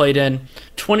that he played in.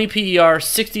 20 PER,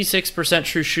 66%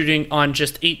 true shooting on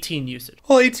just 18 usage.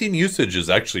 Well, 18 usage is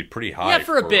actually pretty high. Yeah,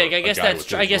 for a big. I guess that's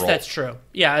true. That's true.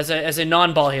 Yeah, as a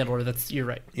non-ball handler, you're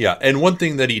right. Yeah, and one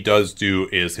thing that he does do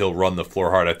is he'll run the floor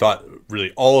hard. I thought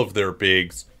really all of their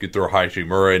bigs, you could throw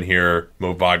Hachimura in here,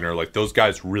 Mo Wagner, like those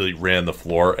guys really ran the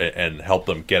floor and helped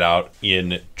them get out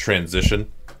in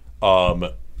transition. And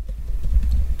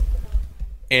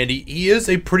he is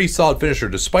a pretty solid finisher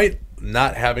despite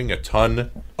not having a ton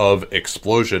of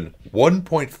explosion.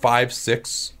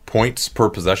 1.56 points per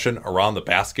possession around the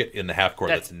basket in the half court.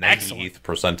 That's 98th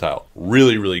percentile.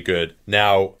 Really, really good.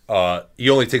 Now, he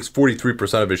only takes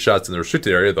 43% of his shots in the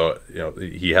restricted area, though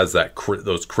he has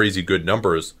those crazy good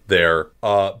numbers there.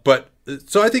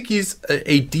 So I think he's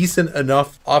a decent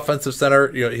enough offensive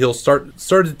center. He'll start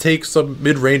to take some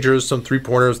mid-rangers, some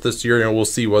three-pointers this year. We'll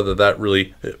see whether that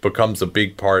really becomes a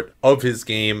big part of his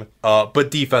game. But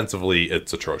defensively,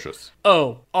 it's atrocious.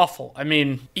 Oh, awful. I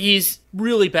mean, he's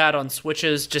really bad on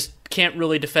switches, just can't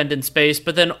really defend in space,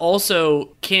 but then also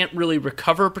can't really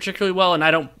recover particularly well, and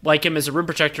I don't like him as a rim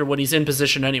protector when he's in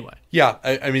position anyway. Yeah,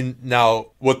 I mean, now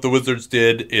what the Wizards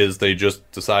did is they just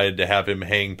decided to have him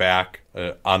hang back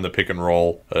on the pick and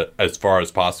roll as far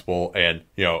as possible. And,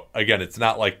 again, it's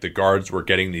not like the guards were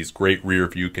getting these great rear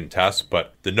view contests,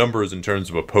 but the numbers in terms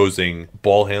of opposing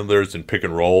ball handlers and pick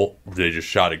and roll, they just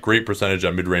shot a great percentage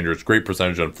on mid-rangers, great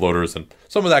percentage on floaters, and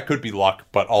some of that could be luck,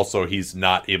 but also he's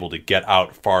not able to get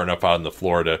out far enough out on the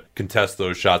floor to contest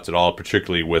those shots at all,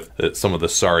 particularly with some of the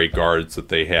sorry guards that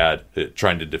they had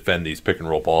trying to defend these pick and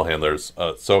roll ball handlers.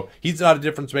 So he's not a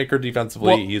difference maker defensively.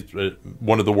 Well, he's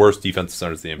one of the worst defensive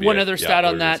centers in the NBA. One other stat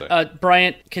on that,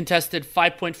 Bryant contested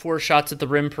 5.4 shots at the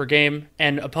rim per game,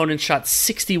 and opponents shot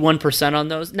 61% on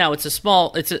those. Now,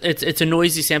 it's a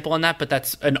noisy sample on that, but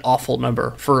that's an awful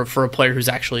number for a player who's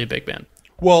actually a big man.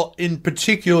 Well, in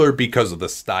particular because of the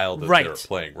style that they're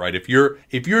playing, right? If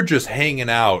you're just hanging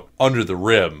out under the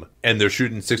rim and they're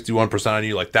shooting 61% on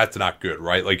you, like that's not good,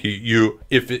 right? Like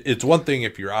if it's one thing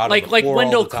if you're out like on the floor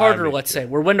Wendell all the time, Carter, let's say,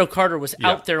 where Wendell Carter was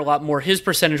out there a lot more, his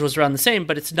percentage was around the same,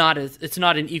 but it's not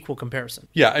an equal comparison.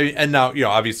 Yeah, and now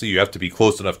obviously you have to be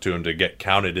close enough to him to get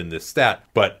counted in this stat,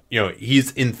 but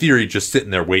he's in theory just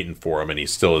sitting there waiting for him, and he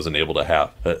still isn't able to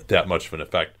have that much of an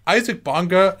effect. Isaac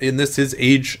Bonga in his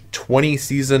age 20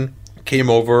 season came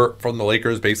over from the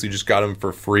Lakers, basically just got him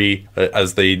for free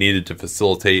as they needed to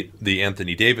facilitate the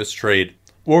Anthony Davis trade.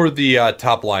 What were the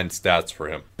top line stats for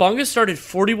him? Bonga started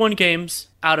 41 games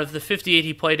out of the 58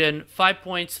 he played in, 5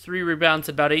 points, 3 rebounds,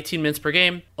 about 18 minutes per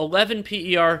game, 11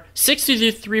 PER,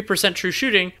 63% true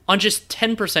shooting on just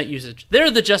 10% usage. There,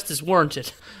 the just is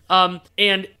warranted.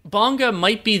 And Bonga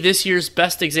might be this year's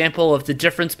best example of the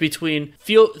difference between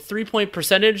three-point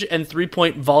percentage and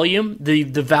three-point volume, the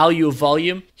value of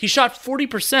volume. He shot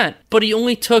 40%, but he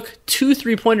only took 2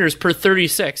 3-pointers per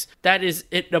 36. That is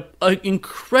an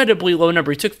incredibly low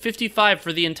number. He took 55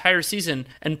 for the entire season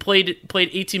and played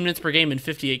 18 minutes per game in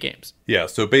 58 games. Yeah,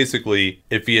 so basically,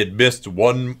 if he had missed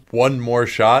one more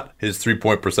shot, his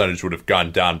 3-point percentage would have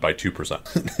gone down by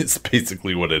 2%. It's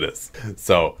basically what it is.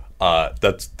 So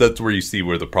that's where you see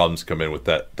where the problems come in with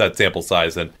that sample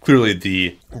size, and clearly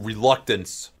the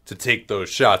reluctance to take those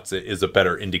shots is a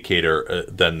better indicator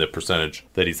than the percentage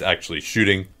that he's actually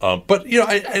shooting. But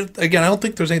I don't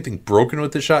think there's anything broken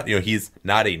with the shot. He's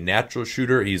not a natural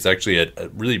shooter. He's actually a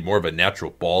really more of a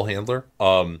natural ball handler.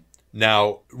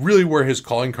 Now, really where his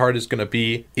calling card is going to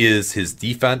be is his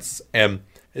defense. And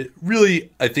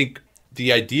really, I think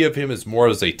the idea of him is more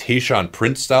as a Tayshaun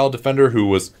Prince style defender who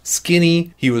was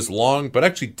skinny, he was long, but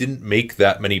actually didn't make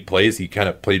that many plays. He kind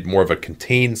of played more of a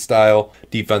contained style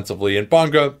defensively. And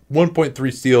Bonga,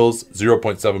 1.3 steals,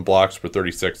 0.7 blocks for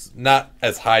 36. Not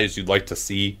as high as you'd like to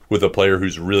see with a player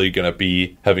who's really going to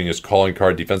be having his calling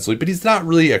card defensively, but he's not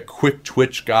really a quick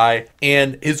twitch guy.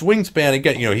 And his wingspan,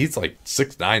 again, he's like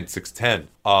 6'9", 6'10".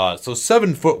 So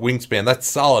 7 foot wingspan, that's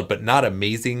solid, but not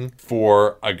amazing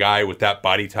for a guy with that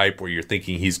body type where you're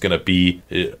thinking he's going to be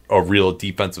a real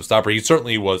defensive stopper. He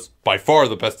certainly was by far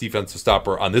the best defensive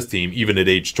stopper on this team, even at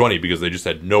age 20, because they just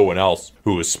had no one else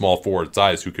who was small forward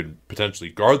size who could potentially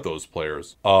guard those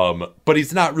players. But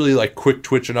he's not really like quick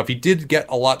twitch enough. He did get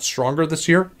a lot stronger this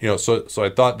year, so I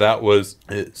thought that was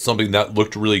something that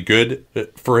looked really good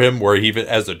for him, where even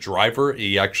as a driver,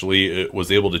 he actually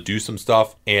was able to do some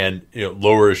stuff and,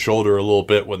 lower his shoulder a little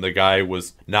bit when the guy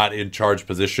was not in charge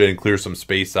position, clear some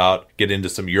space out, get into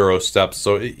some Euro steps.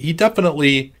 So he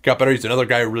definitely got better. He's another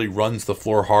guy who really runs the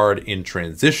floor hard in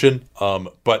transition.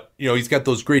 But, he's got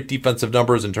those great defensive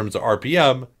numbers in terms of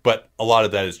RPM, but a lot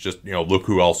of that is just, look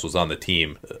who else was on the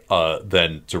team,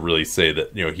 than to really say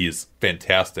that, he's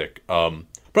fantastic.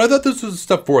 But I thought this was a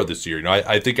step forward this year.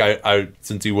 I think I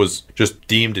since he was just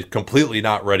deemed completely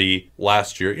not ready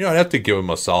last year, I'd have to give him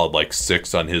a solid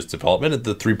 6 on his development. And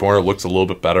the 3-pointer looks a little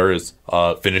bit better. His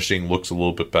finishing looks a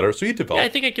little bit better. So he developed. Yeah, I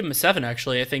think I'd give him a 7,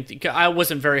 actually. I think I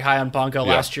wasn't very high on Bonga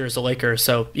last year as a Laker,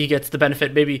 so he gets the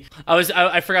benefit. Maybe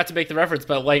I forgot to make the reference,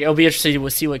 but it'll be interesting to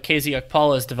see what KZ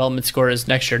Okpala's development score is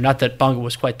next year. Not that Bonga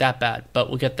was quite that bad, but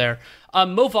we'll get there.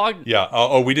 Mo Wagner.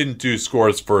 Yeah. We didn't do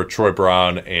scores for Troy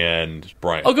Brown and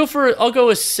Bryant. I'll go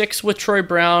a 6 with Troy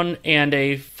Brown and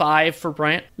a 5 for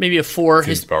Bryant. Maybe a 4.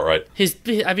 Seems about right.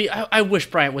 I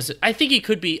wish Bryant was. I think he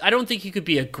could be. I don't think he could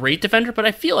be a great defender, but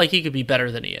I feel like he could be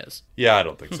better than he is. Yeah, I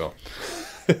don't think so.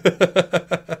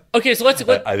 Okay, so let's.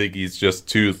 I think he's just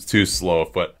too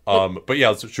slow. But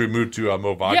yeah, so should we move to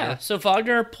Mo Wagner? Yeah. So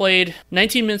Wagner played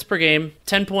 19 minutes per game,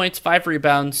 10 points, 5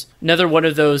 rebounds. Another one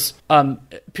of those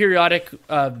periodic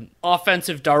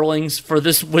offensive darlings for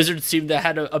this Wizards team that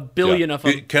had a billion of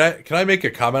them. Can I make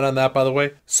a comment on that, by the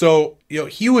way? So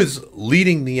he was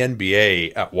leading the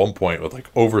NBA at one point with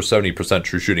over 70%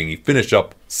 true shooting. He finished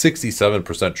up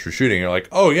 67% true shooting. You're like,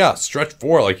 oh yeah, stretch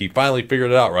 4. He finally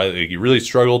figured it out, right? He really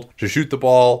struggled to shoot the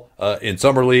ball in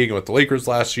summer league and with the Lakers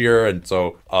last year, and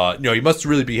so he must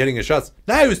really be hitting his shots.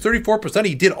 Now he was 34%.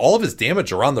 He did all of his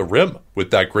damage around the rim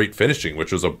with that great finishing,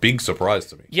 which was a big surprise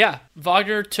to me. Yeah,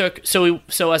 Wagner took so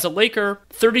as a Laker,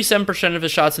 37% of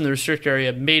his shots in the restricted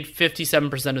area, made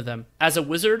 57% of them. As a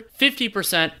Wizard,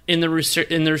 50% in the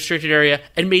restricted area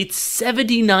and made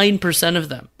 79% of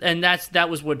them. And that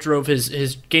was what drove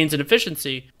his gains in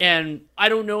efficiency. And I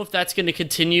don't know if that's going to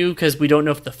continue because we don't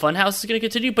know if the funhouse is going to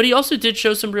continue, but he also did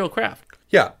show some real craft.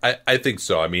 Yeah, I think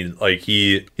so. I mean,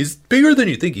 he's bigger than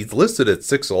you think. He's listed at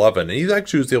 6'11", and he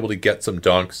actually was able to get some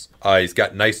dunks. He's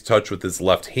got nice touch with his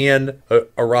left hand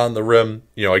around the rim.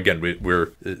 Again,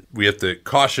 we have to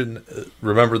caution,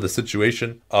 remember the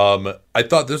situation. I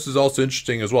thought this was also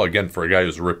interesting as well. Again, for a guy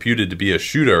who's reputed to be a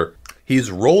shooter, he's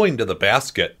rolling to the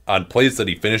basket on plays that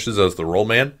he finishes as the roll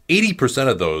man. 80%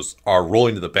 of those are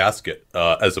rolling to the basket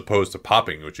as opposed to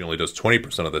popping, which he only does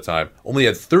 20% of the time. Only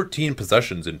had 13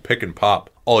 possessions in pick and pop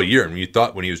all year. And you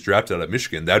thought when he was drafted out of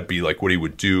Michigan, that'd be what he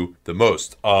would do the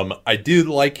most. I did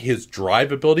like his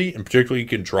drive ability, and particularly he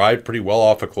can drive pretty well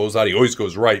off a closeout. He always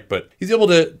goes right, but he's able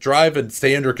to drive and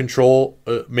stay under control,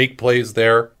 make plays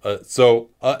there.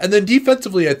 And then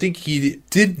defensively, I think he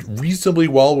did reasonably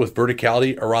well with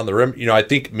verticality around the rim. I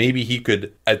think maybe he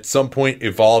could at some point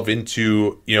evolve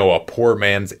into, a poor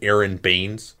man's Aaron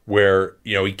Baines, where,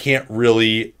 he can't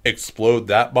really explode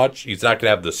that much. He's not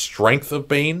going to have the strength of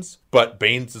Baines, but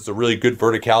Baines is a really good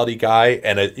verticality guy.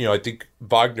 And, I think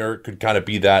Wagner could kind of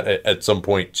be that at some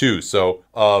point too. So,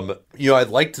 I'd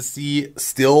like to see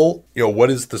still, what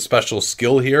is the special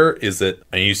skill here? Is it,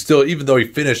 and you still, even though he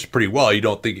finished pretty well, you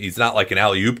don't think he's not like an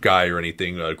alley-oop guy or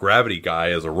anything, a gravity guy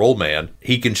as a roll man.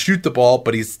 He can shoot the ball,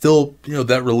 but he's still,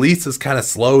 that release is kind of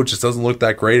slow. It just doesn't look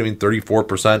that great. I mean,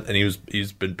 34%, and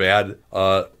he's been bad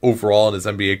overall in his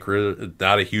NBA career.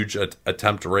 Not a huge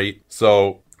attempt rate.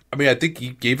 So, I mean, I think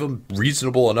he gave him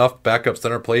reasonable enough backup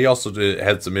center play. He also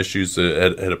had some issues,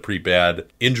 had a pretty bad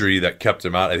injury that kept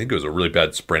him out. I think it was a really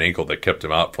bad sprained ankle that kept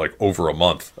him out for like over a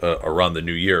month around the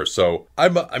new year. So,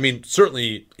 I mean,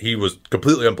 certainly he was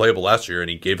completely unplayable last year, and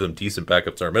he gave them decent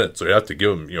backup center minutes. So you have to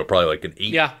give him, probably like an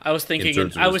 8. Yeah, I was thinking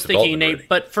an 8.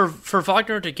 But for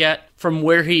Wagner to get from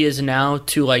where he is now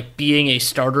to like being a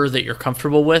starter that you're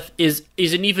comfortable with is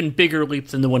an even bigger leap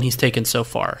than the one he's taken so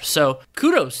far. So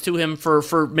kudos to him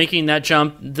for making that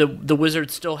jump. The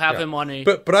Wizards still have him on a...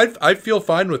 But I feel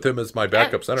fine with him as my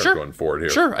backup center going forward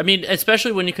here. Sure. I mean,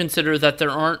 especially when you consider that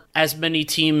there aren't as many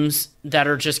teams that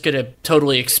are just going to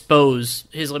totally expose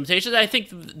his limitations. I think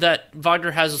that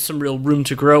Wagner has some real room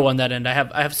to grow on that end. I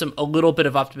have a little bit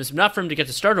of optimism, not for him to get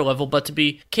to starter level, but to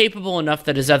be capable enough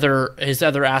that his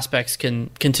other aspects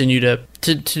can continue to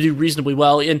do reasonably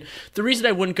well. And the reason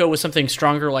I wouldn't go with something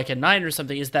stronger like a 9 or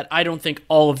something is that I don't think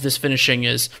all of this finishing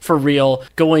is for real,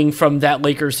 going from that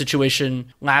Lakers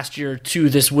situation last year to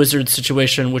this Wizards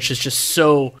situation, which is just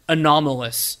so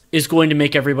anomalous, is going to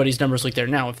make everybody's numbers look there.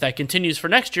 Now, if that continues for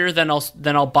next year, then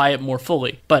I'll buy it more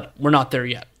fully. But we're not there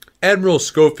yet. Admiral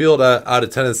Schofield out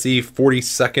of Tennessee,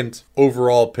 42nd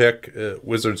overall pick.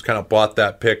 Wizards kind of bought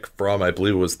that pick from, I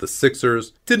believe it was the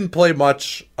Sixers. Didn't play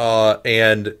much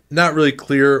and not really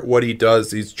clear what he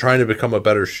does. He's trying to become a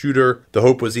better shooter. The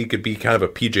hope was he could be kind of a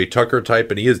PJ Tucker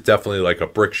type, and he is definitely like a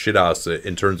brick shithouse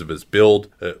in terms of his build.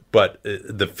 But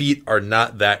the feet are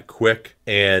not that quick.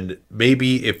 And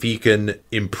maybe if he can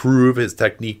improve his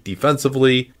technique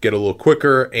defensively, get a little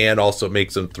quicker, and also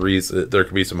make some threes, there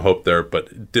could be some hope there,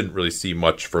 but didn't really see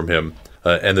much from him.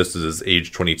 And this is his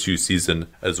age 22 season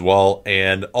as well.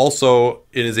 And also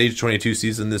in his age 22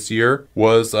 season this year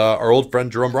was our old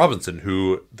friend Jerome Robinson,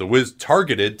 who the Wiz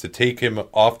targeted to take him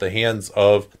off the hands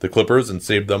of the Clippers and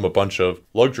save them a bunch of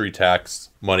luxury tax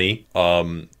money.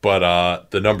 But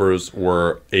the numbers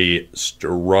were a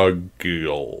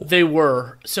struggle. They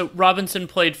were. So Robinson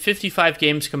played 55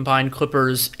 games combined,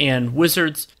 Clippers and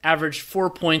Wizards, averaged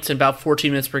 4 points in about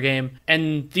 14 minutes per game.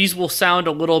 And these will sound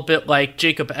a little bit like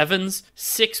Jacob Evans.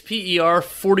 6 PER,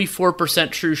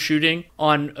 44% true shooting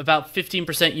on about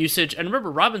 15% usage. And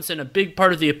remember, Robinson, a big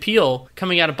part of the appeal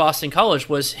coming out of Boston College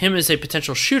was him as a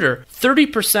potential shooter.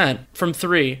 30% from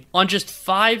 3 on just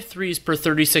 5 threes per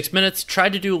 36 minutes.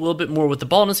 Tried to do a little bit more with the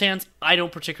ball in his hands. I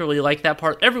don't particularly like that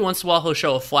part. Every once in a while he'll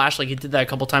show a flash, like he did that a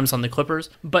couple times on the Clippers,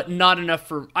 but not enough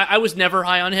for... I was never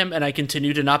high on him, and I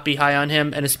continue to not be high on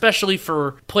him, and especially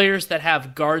for players that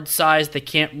have guard size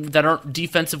that aren't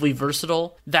defensively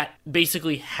versatile, that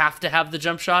basically have to have the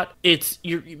jump shot.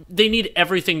 They need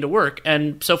everything to work,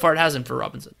 and so far it hasn't for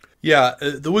Robinson. Yeah,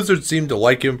 the Wizards seem to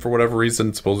like him for whatever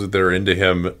reason. Supposedly they're into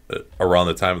him around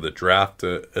the time of the draft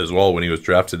as well, when he was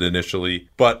drafted initially.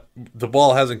 But the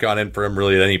ball hasn't gone in for him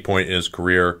really at any point in his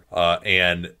career.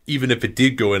 And even if it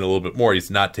did go in a little bit more,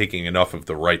 he's not taking enough of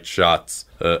the right shots.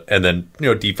 And then,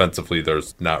 defensively,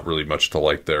 there's not really much to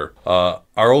like there.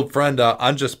 Our old friend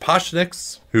Anžas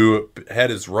Pašnieks, who had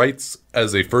his rights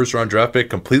as a first-round draft pick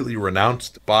completely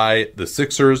renounced by the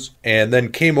Sixers, and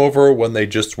then came over when they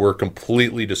just were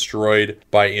completely destroyed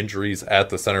by injuries at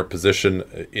the center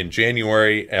position in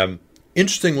January. And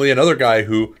interestingly, another guy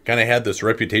who kind of had this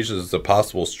reputation as a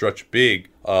possible stretch big,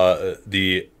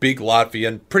 the big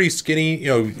Latvian, pretty skinny,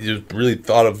 really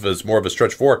thought of as more of a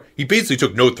stretch 4. He basically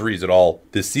took no threes at all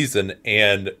this season,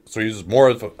 and so he was more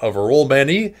of a roll man.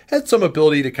 He had some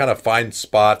ability to kind of find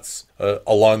spots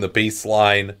along the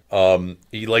baseline.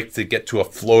 He liked to get to a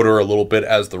floater a little bit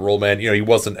as the roll man. He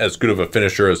wasn't as good of a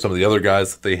finisher as some of the other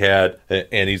guys that they had,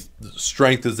 and his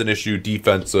strength is an issue,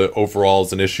 defense overall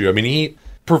is an issue. I mean, he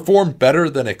performed better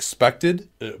than expected,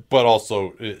 but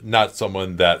also not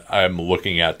someone that I'm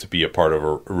looking at to be a part of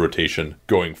a rotation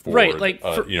going forward. Right,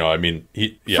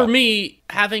 For me,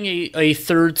 having a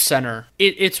third center,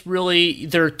 it's really,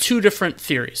 there are two different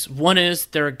theories. One is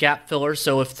they're a gap filler,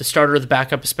 so if the starter or the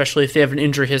backup, especially if they have an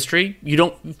injury history, you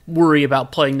don't worry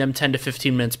about playing them 10 to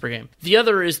 15 minutes per game. The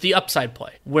other is the upside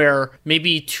play, where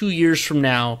maybe 2 years from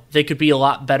now, they could be a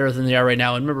lot better than they are right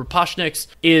now. And remember, Pašnieks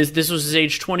this was his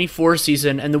age 24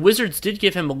 season, and the Wizards did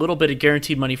give him a little bit of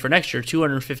guaranteed money for next year,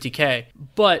 $250K.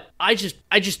 But I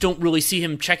just don't really see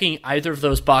him checking either of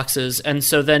those boxes, and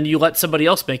so then you let somebody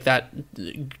else do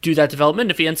that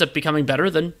development. If he ends up becoming better,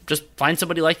 then just find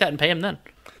somebody like that and pay him then.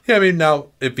 Yeah, I mean, now,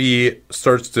 if he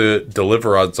starts to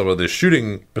deliver on some of the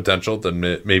shooting potential, then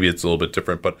maybe it's a little bit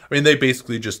different. But, I mean, they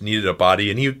basically just needed a body,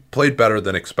 and he played better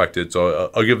than expected, so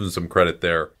I'll give him some credit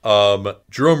there.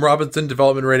 Jerome Robinson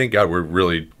development rating, God, we're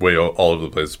really way all over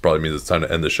the place. Probably means it's time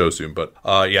to end the show soon. But,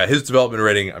 yeah, his development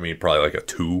rating, I mean, probably like a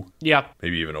 2. Yeah.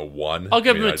 Maybe even a 1. I'll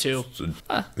give him a 2.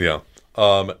 Yeah.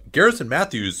 Garrison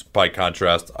Matthews, by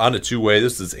contrast, on a two-way.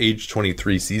 This is age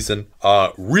 23 season.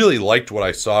 Really liked what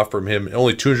I saw from him. In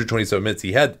only 227 minutes.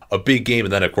 He had a big game,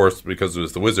 and then, of course, because it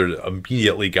was the Wizard,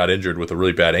 immediately got injured with a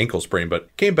really bad ankle sprain,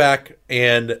 but came back,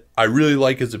 and I really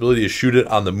like his ability to shoot it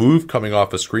on the move coming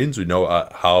off of screens. We know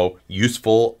how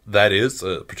useful that is,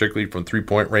 particularly from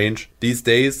three-point range these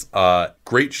days.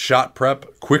 Great shot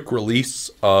prep, quick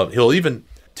release. He'll even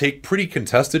take pretty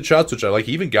contested shots, which I like.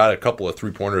 He even got a couple of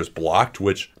three-pointers blocked,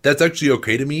 which that's actually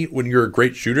okay to me when you're a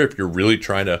great shooter, if you're really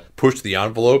trying to push the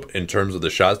envelope in terms of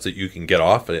the shots that you can get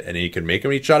off and he can make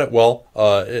them. He shot it well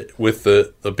with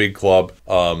the big club.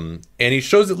 And he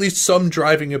shows at least some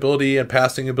driving ability and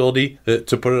passing ability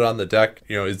to put it on the deck.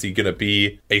 Is he going to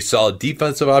be a solid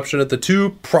defensive option at the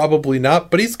two? Probably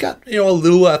not, but he's got, a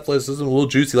little athleticism, a little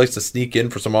juice. He likes to sneak in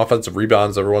for some offensive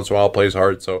rebounds every once in a while, plays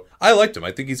hard. So I liked him.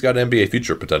 I think he's got an NBA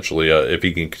future potentially if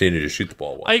he can continue to shoot the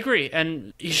ball well. I agree.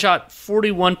 And he shot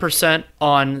 41%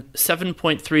 on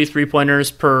 7.3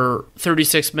 three-pointers per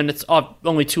 36 minutes,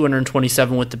 only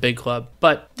 227 with the big club.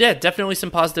 But yeah, definitely some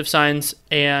positive signs.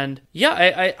 And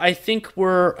yeah, I think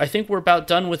we're about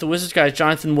done with the Wizards guys.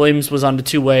 Jonathan Williams was on the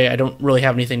two-way. I don't really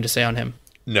have anything to say on him.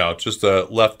 No, just a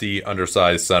lefty,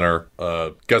 undersized center.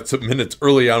 Got some minutes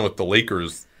early on with the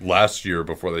Lakers last year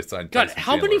before they signed Tyson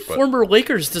How Chandler, many former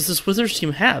Lakers does this Wizards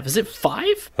team have? Is it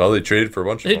 5? Well, they traded for a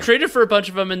bunch of them. They traded for a bunch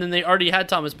of them, and then they already had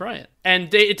Thomas Bryant.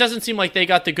 And it doesn't seem like they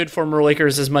got the good former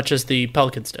Lakers as much as the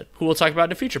Pelicans did, who we'll talk about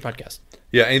in a future podcast.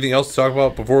 Yeah, anything else to talk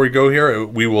about before we go here?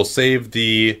 We will save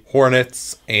the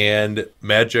Hornets and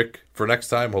Magic for next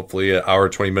time. Hopefully an hour,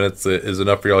 20 minutes is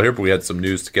enough for y'all here, but we had some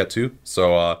news to get to.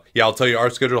 So, I'll tell you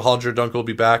our schedule. Hollinger Dunkel will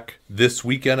be back this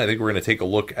weekend. I think we're going to take a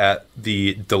look at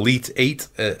the Delete 8,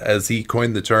 as he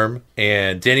coined the term.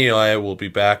 And Danny and I will be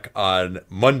back on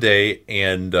Monday.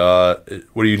 And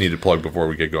what do you need to plug before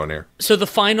we get going here? So the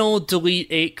final Delete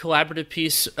 8 collaborative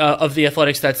piece of The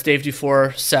Athletics, that's Dave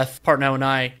Dufour, Seth Partnow, and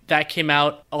I, that came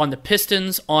out on the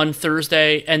Pistons on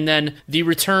Thursday. And then the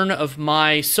return of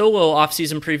my solo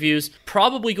offseason previews,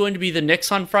 probably going to be the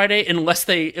Knicks on Friday, unless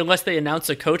they announce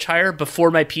a coach hire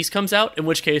before my piece comes out, in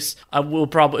which case it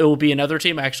will be another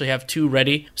team. I actually have 2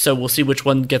 ready, so we'll see which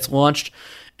one gets launched.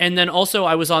 And then also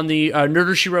I was on the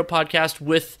Nerder She Wrote podcast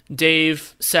with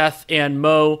Dave, Seth, and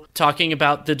Mo talking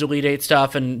about the Delete 8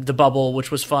 stuff and the bubble, which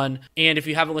was fun. And if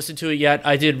you haven't listened to it yet,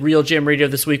 I did Real Jam Radio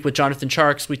this week with Jonathan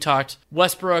Charks. We talked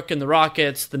Westbrook and the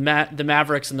Rockets, the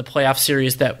Mavericks, and the playoff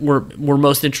series that we're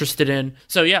most interested in.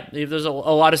 So yeah, there's a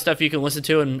lot of stuff you can listen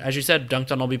to. And as you said,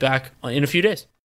 Dunked On will be back in a few days.